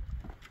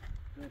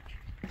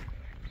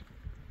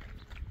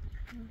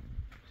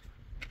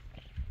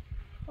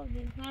خب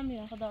دیگه هم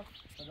میرم خدا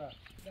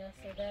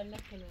دست در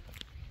نکنه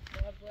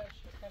باید باید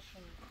شکر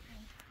کنه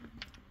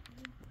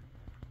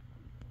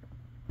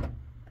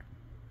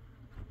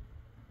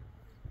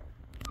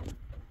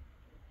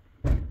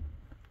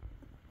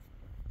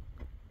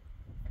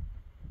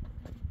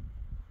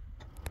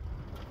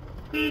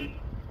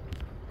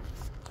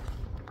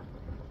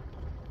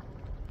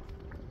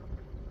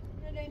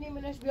اینی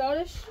منش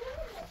بیارش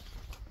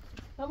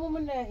همون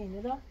من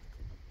اینه دا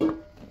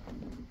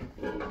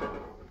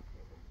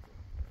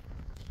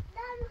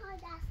میخوای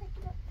دست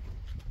کنم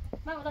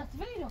من دست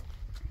بگیرم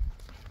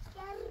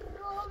یه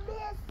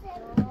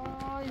رومه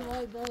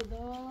وای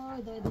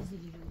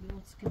دزدی رو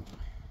بیوت که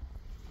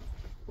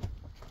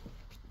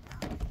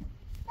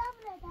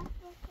دبره دست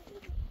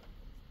بکنیم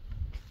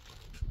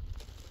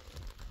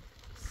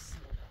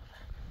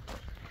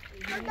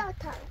خدا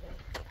تا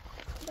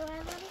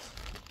دوباره برش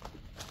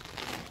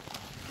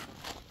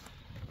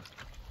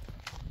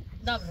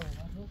دبر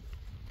رو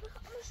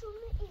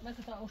شومه این من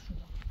کتا اوشو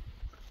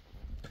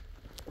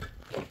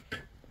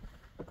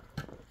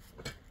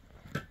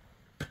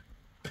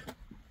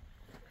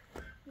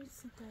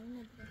ستاره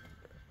نداره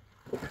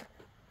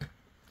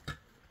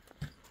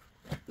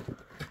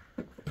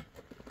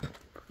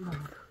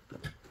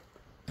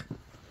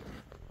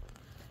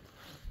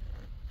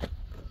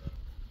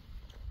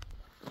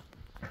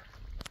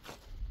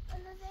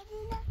اونو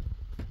ببینم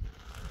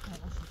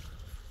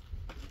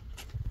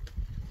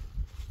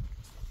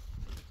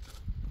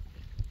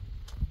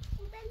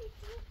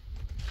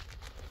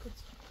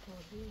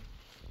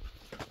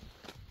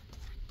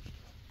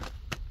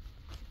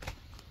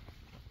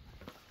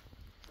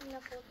una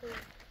foto.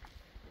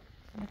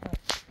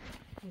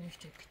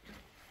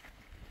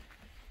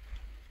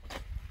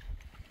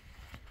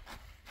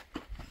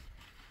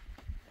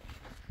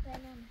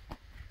 Venom.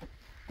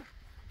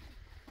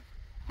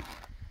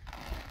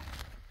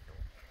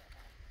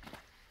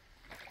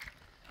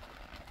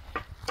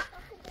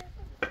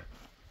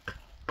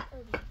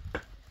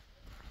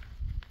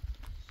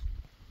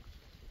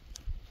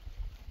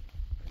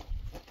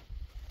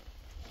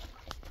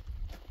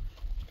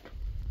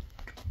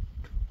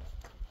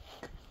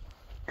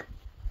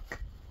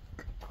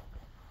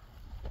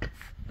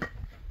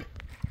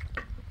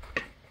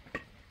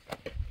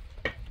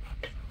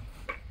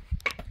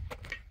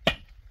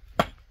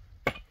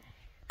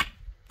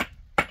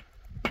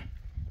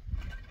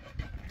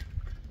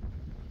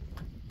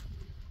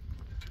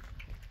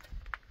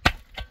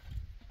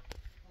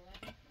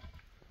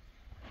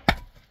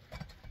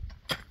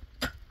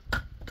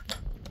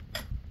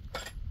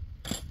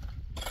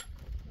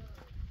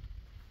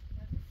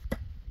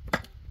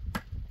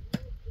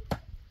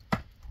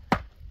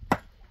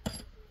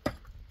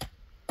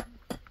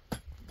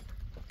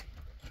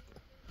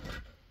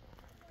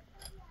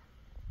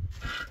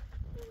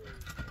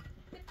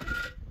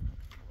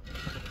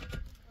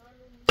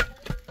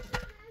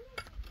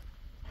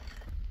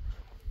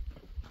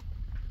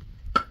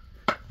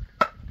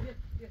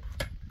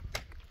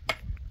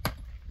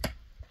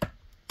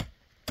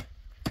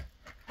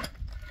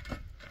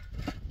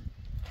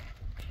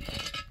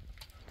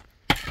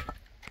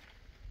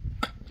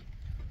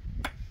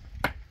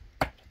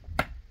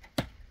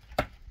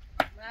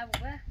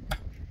 أبوه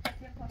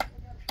يا بابا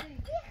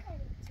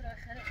ترى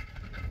خير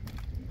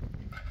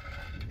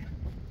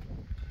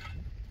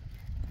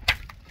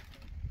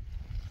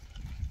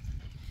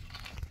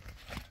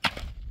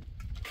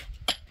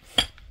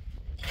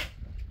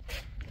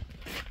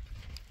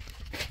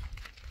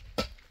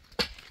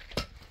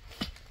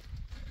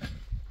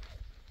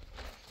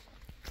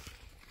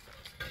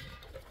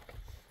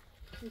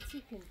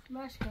تسكن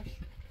ماشي كش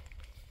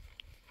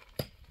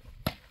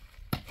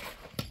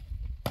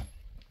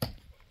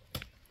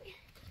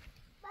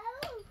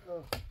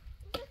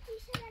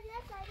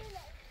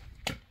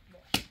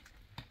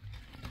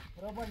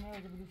برابر نه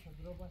بلوچه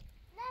برابر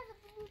نه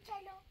بلوچه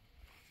لو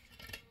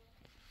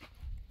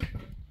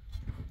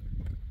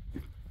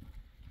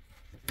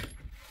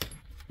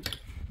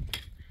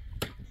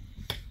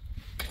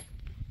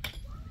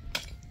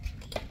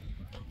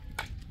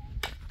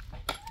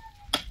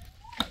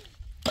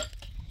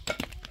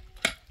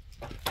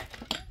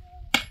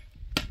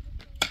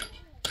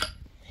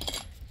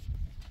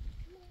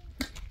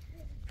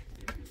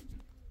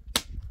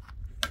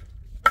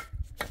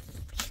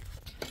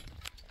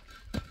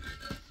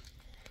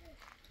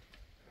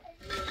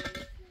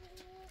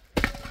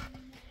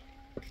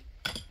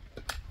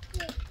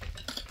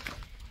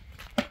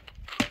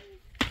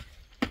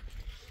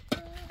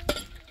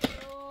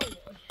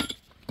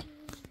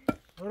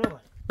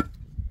برابر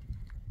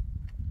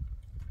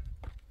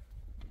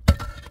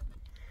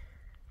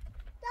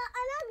لا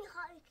انا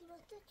میخوام که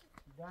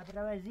ده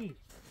برای زیر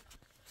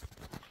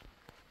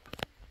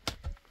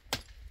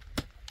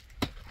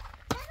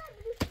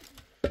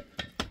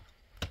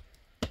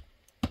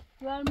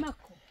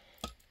والمكو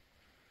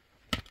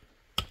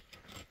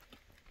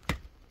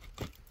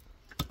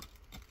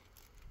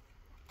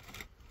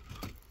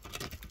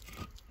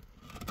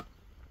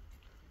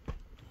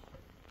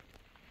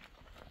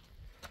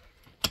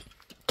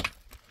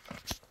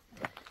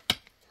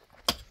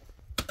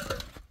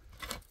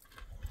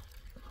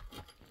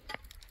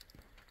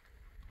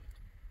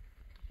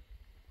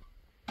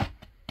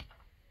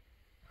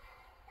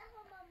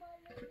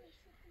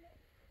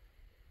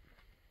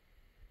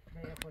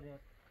نه خورده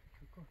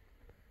بکن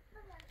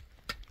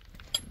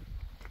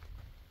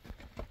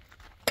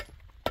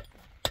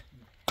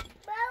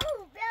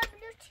باو بیا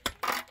بلوچه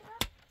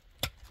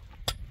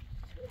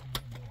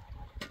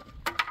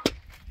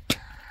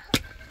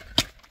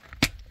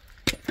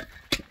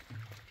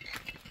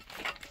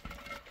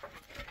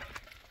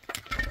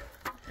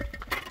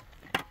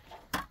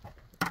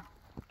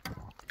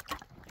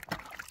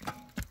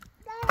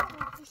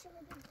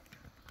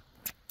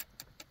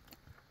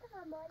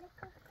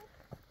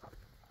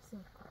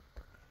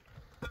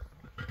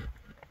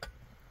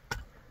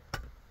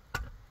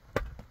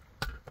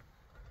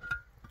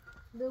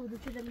دو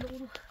كده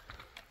بنقوله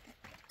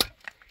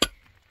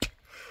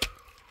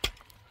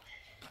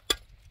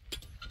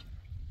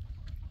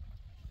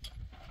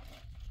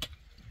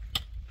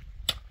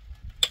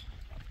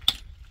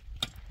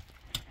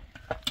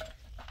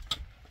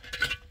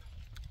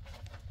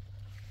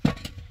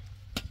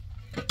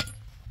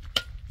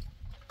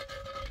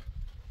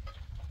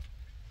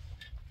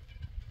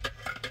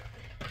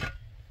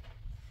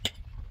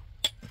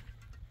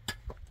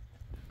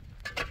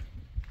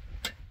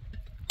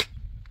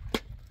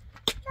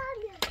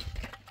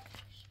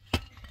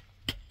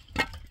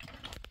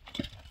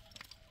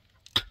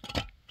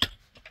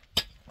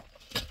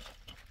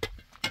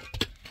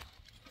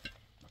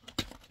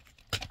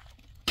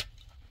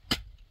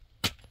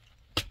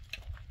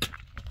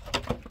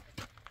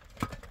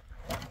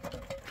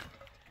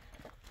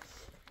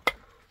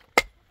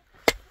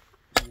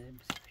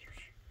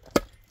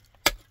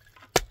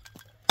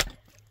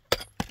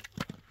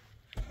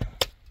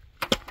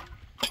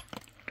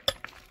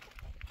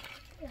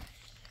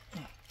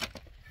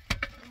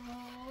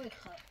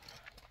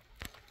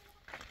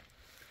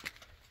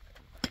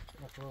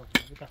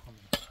بتاخم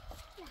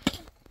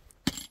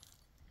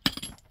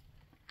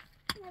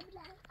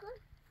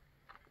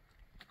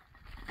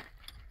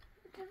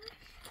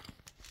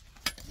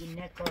این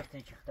نه کارت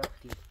نه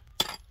چختاختی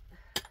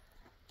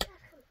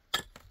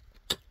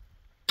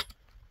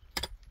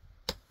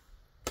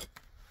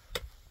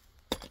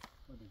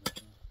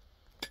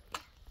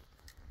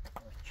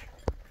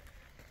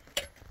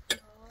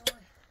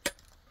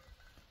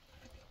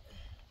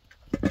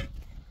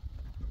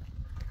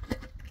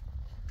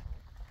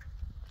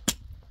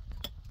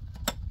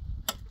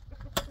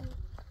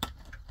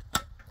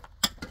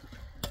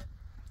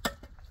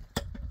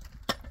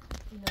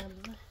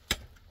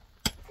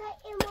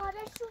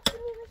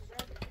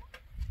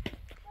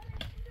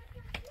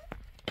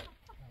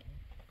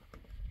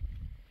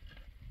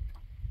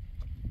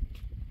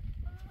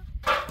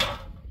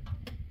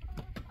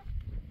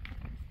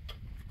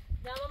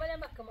لا ما بلا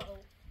مكة معه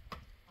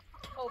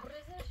أو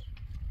برزش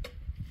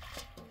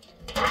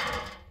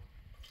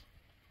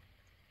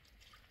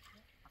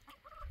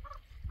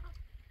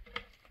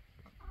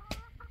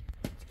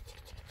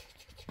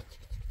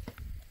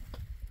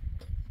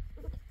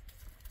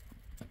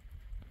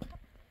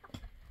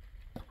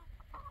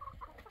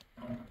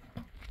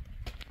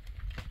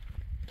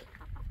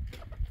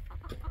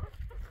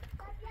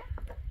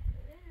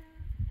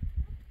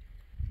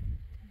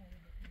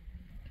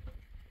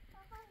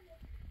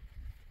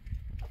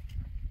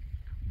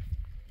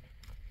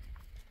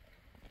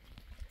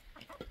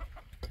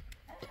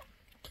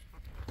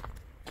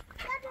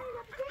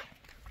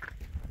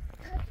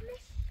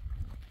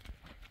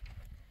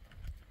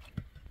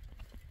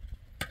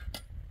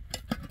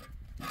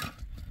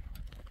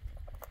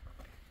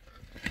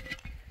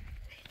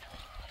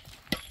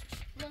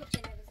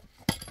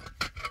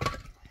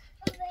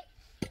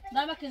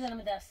که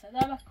زنم دسته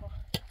دعوت کن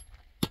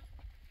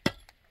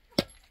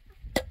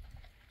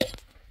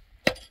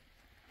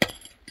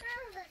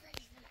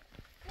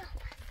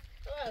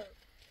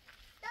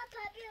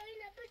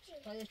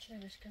باید چه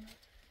بشکنم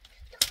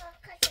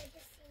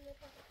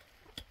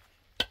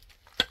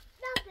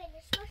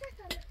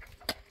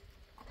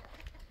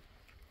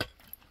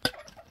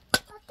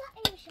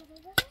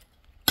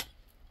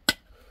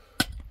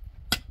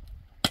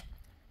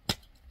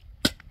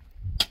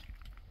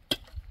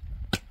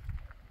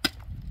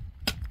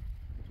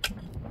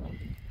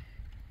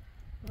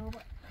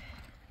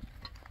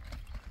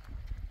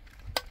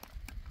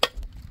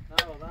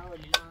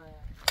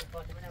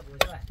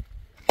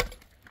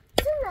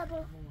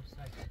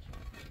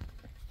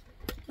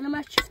انا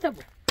ما شفت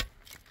ابو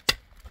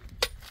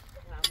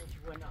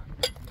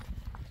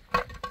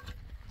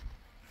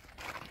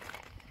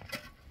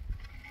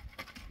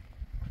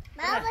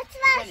ما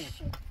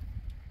بتمشي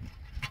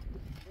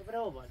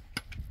برافو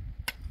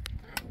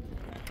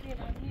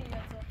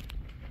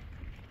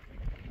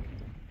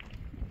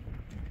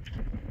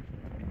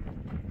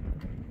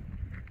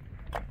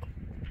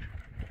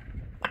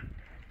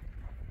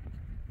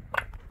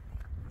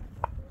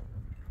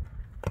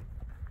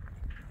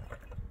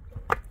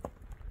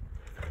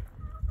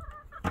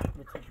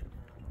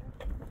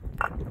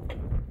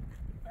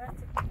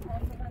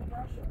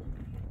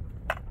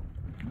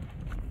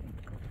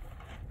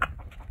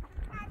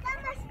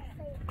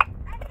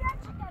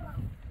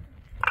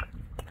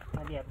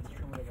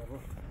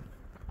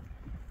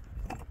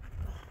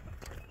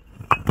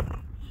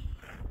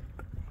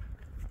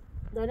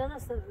دارا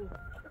نست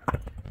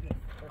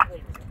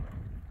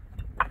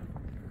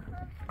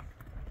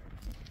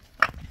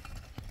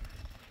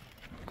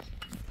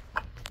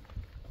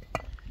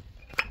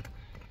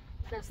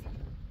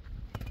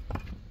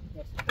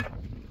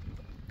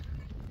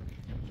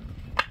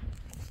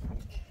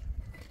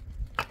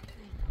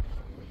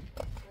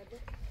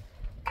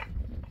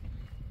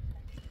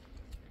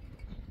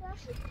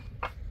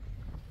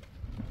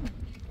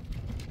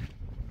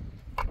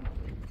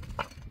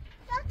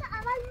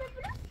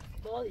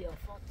يا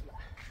فاطمة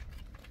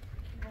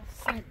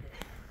صدق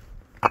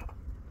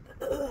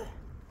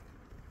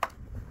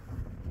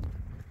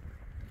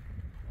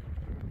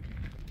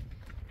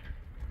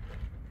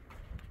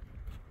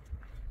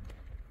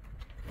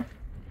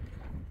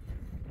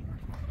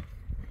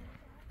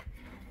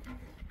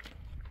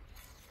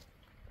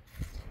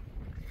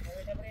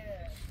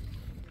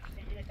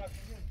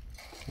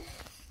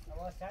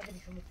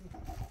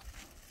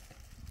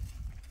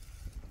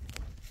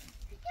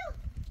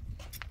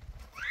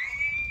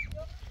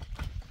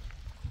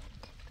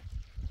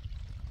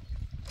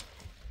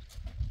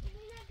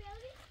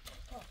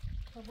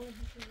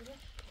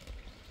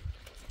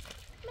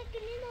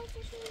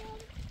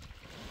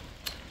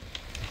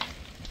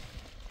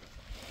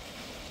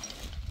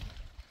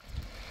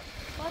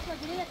فاطمة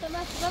قولي لها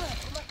تمام تمام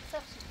ما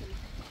تخافش كده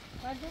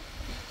بعده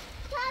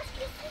تاش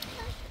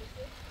كيسي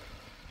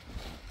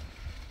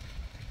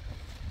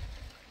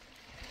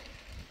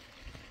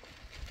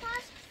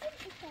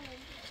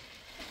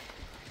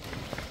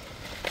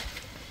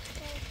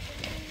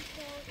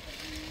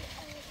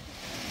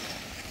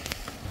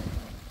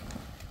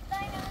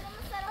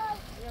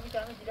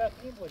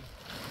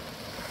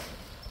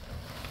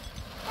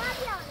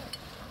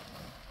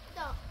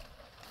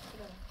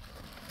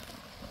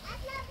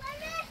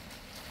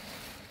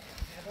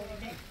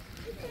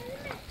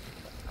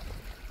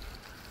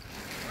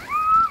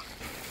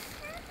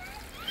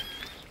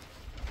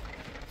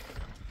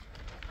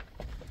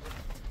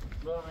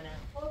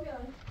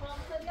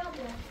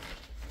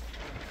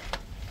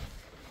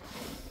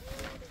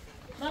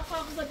ما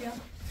خاخذة بيها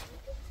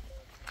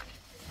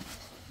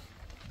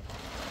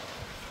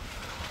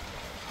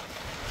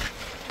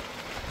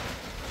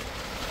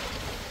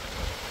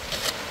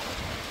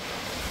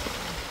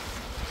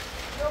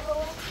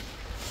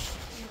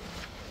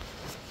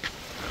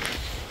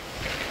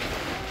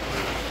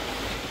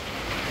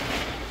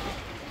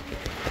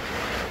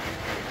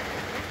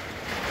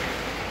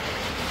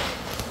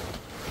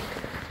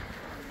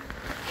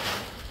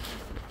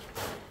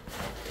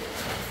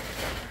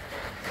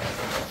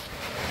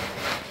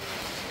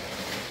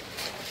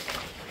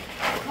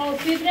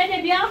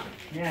فیبره بیا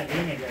نه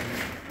بینه بیا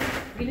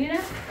بینه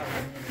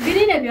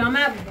بینه بیا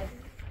ما بده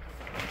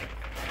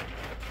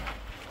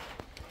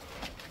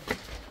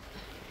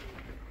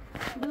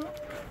دو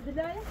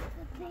بدايه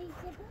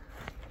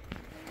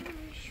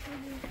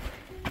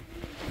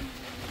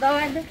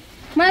داورده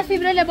ما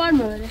فیبره لبان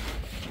موره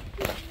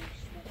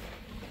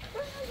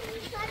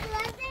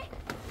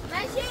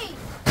ماشي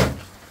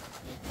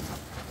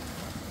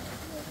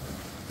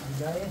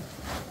بدايه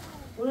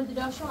اونو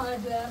دیدم شما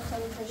از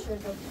خیلی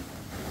تشویق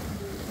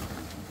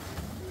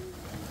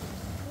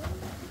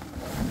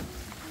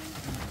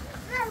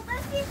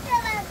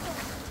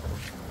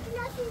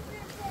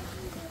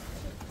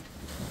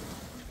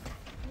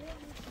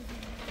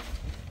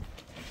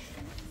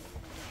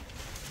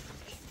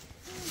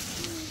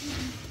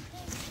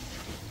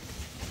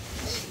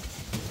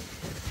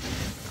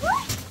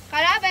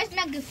خراب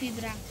اسمك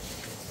فيبرا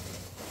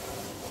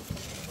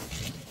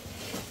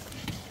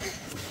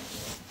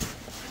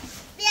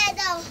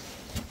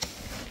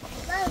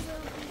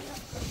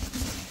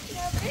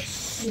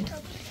بیا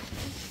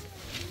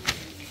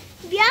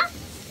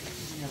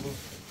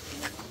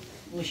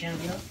بوشم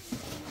بیا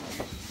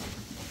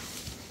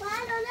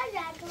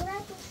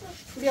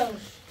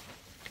بیارش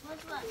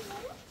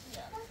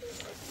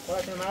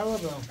خواهد مروا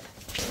با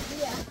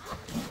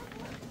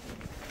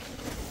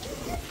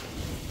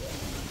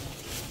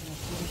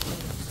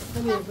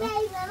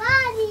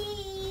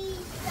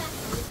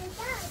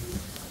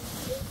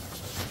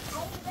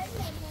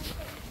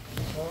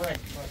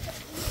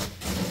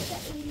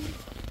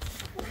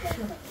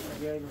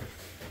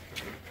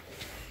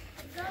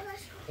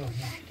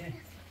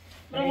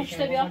برو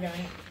مشته بیا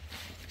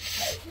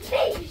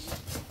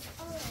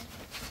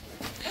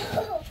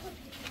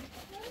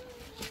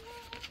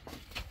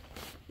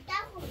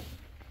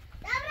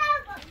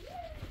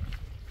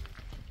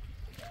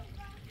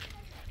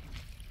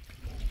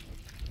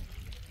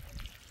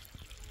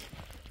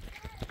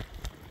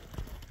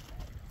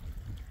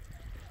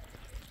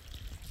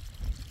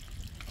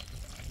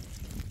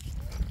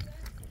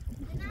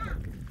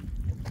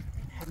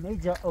همه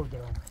جا او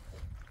درام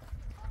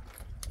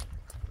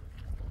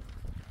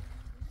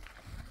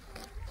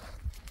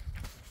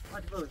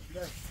هات بود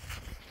داشت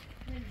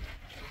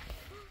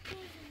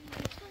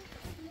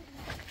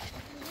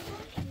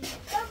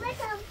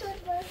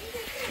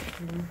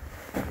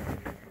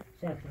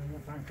شاید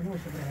من پانتونو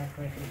شده هست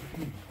باید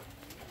کنید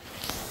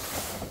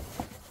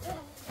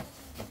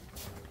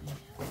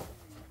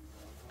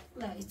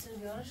نه ایتر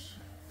بیارش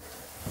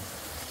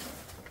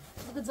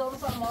دیگه زارو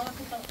فهم آنها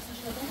که تاکسیش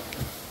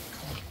بدم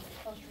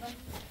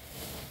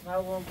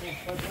ما با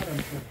خود برم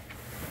شد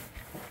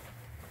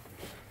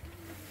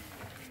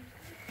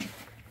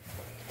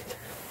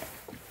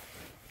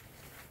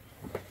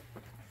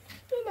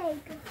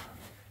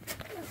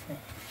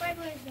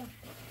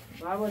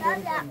ما با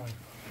دارم کنم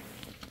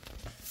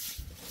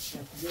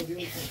بیا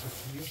بیا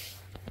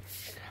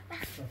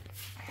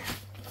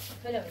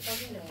بله تا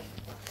بینه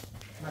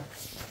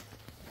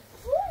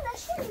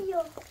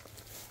نشونیو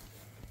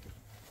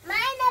من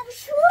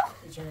نبشو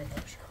چه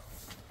نمیشه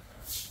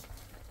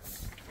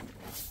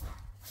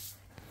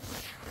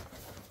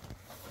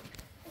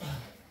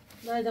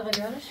نه دقیقه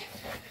بیارش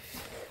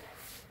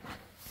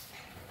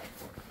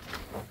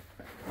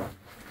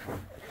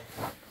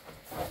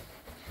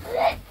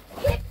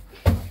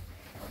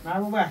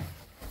محبوبه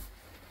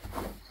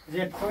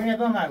زیب کوینه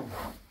با محبوب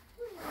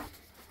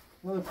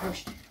برو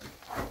پشت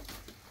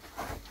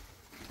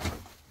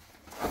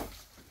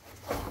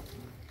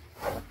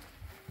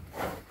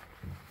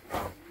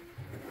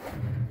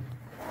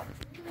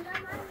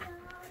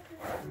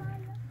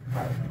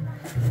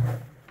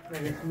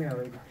mi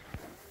avete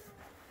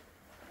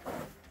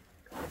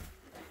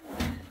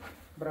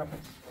bravo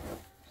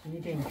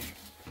finite in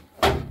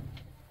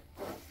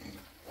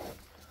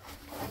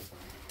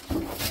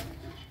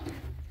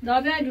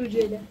دابه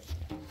جوجه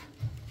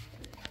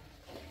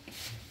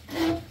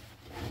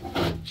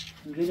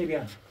جوجه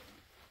بیا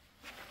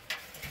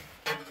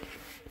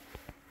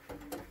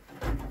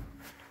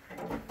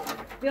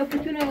بیا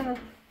پتونه اونا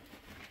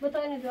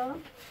بطانه جا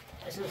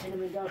اساس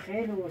من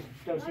داخل و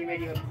توصیه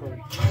بدی و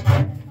بخوری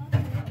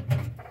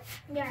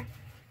بیا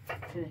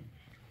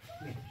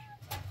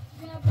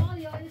بیا بال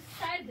یا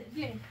سرده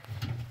بیاین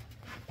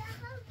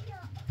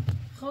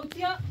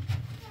خوتیا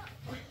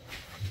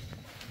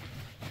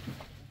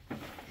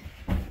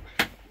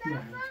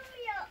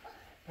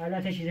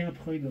حالا تا چیزی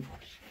بخوری بخور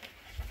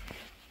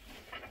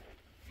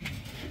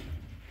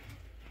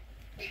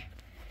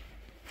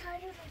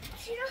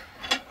چی رو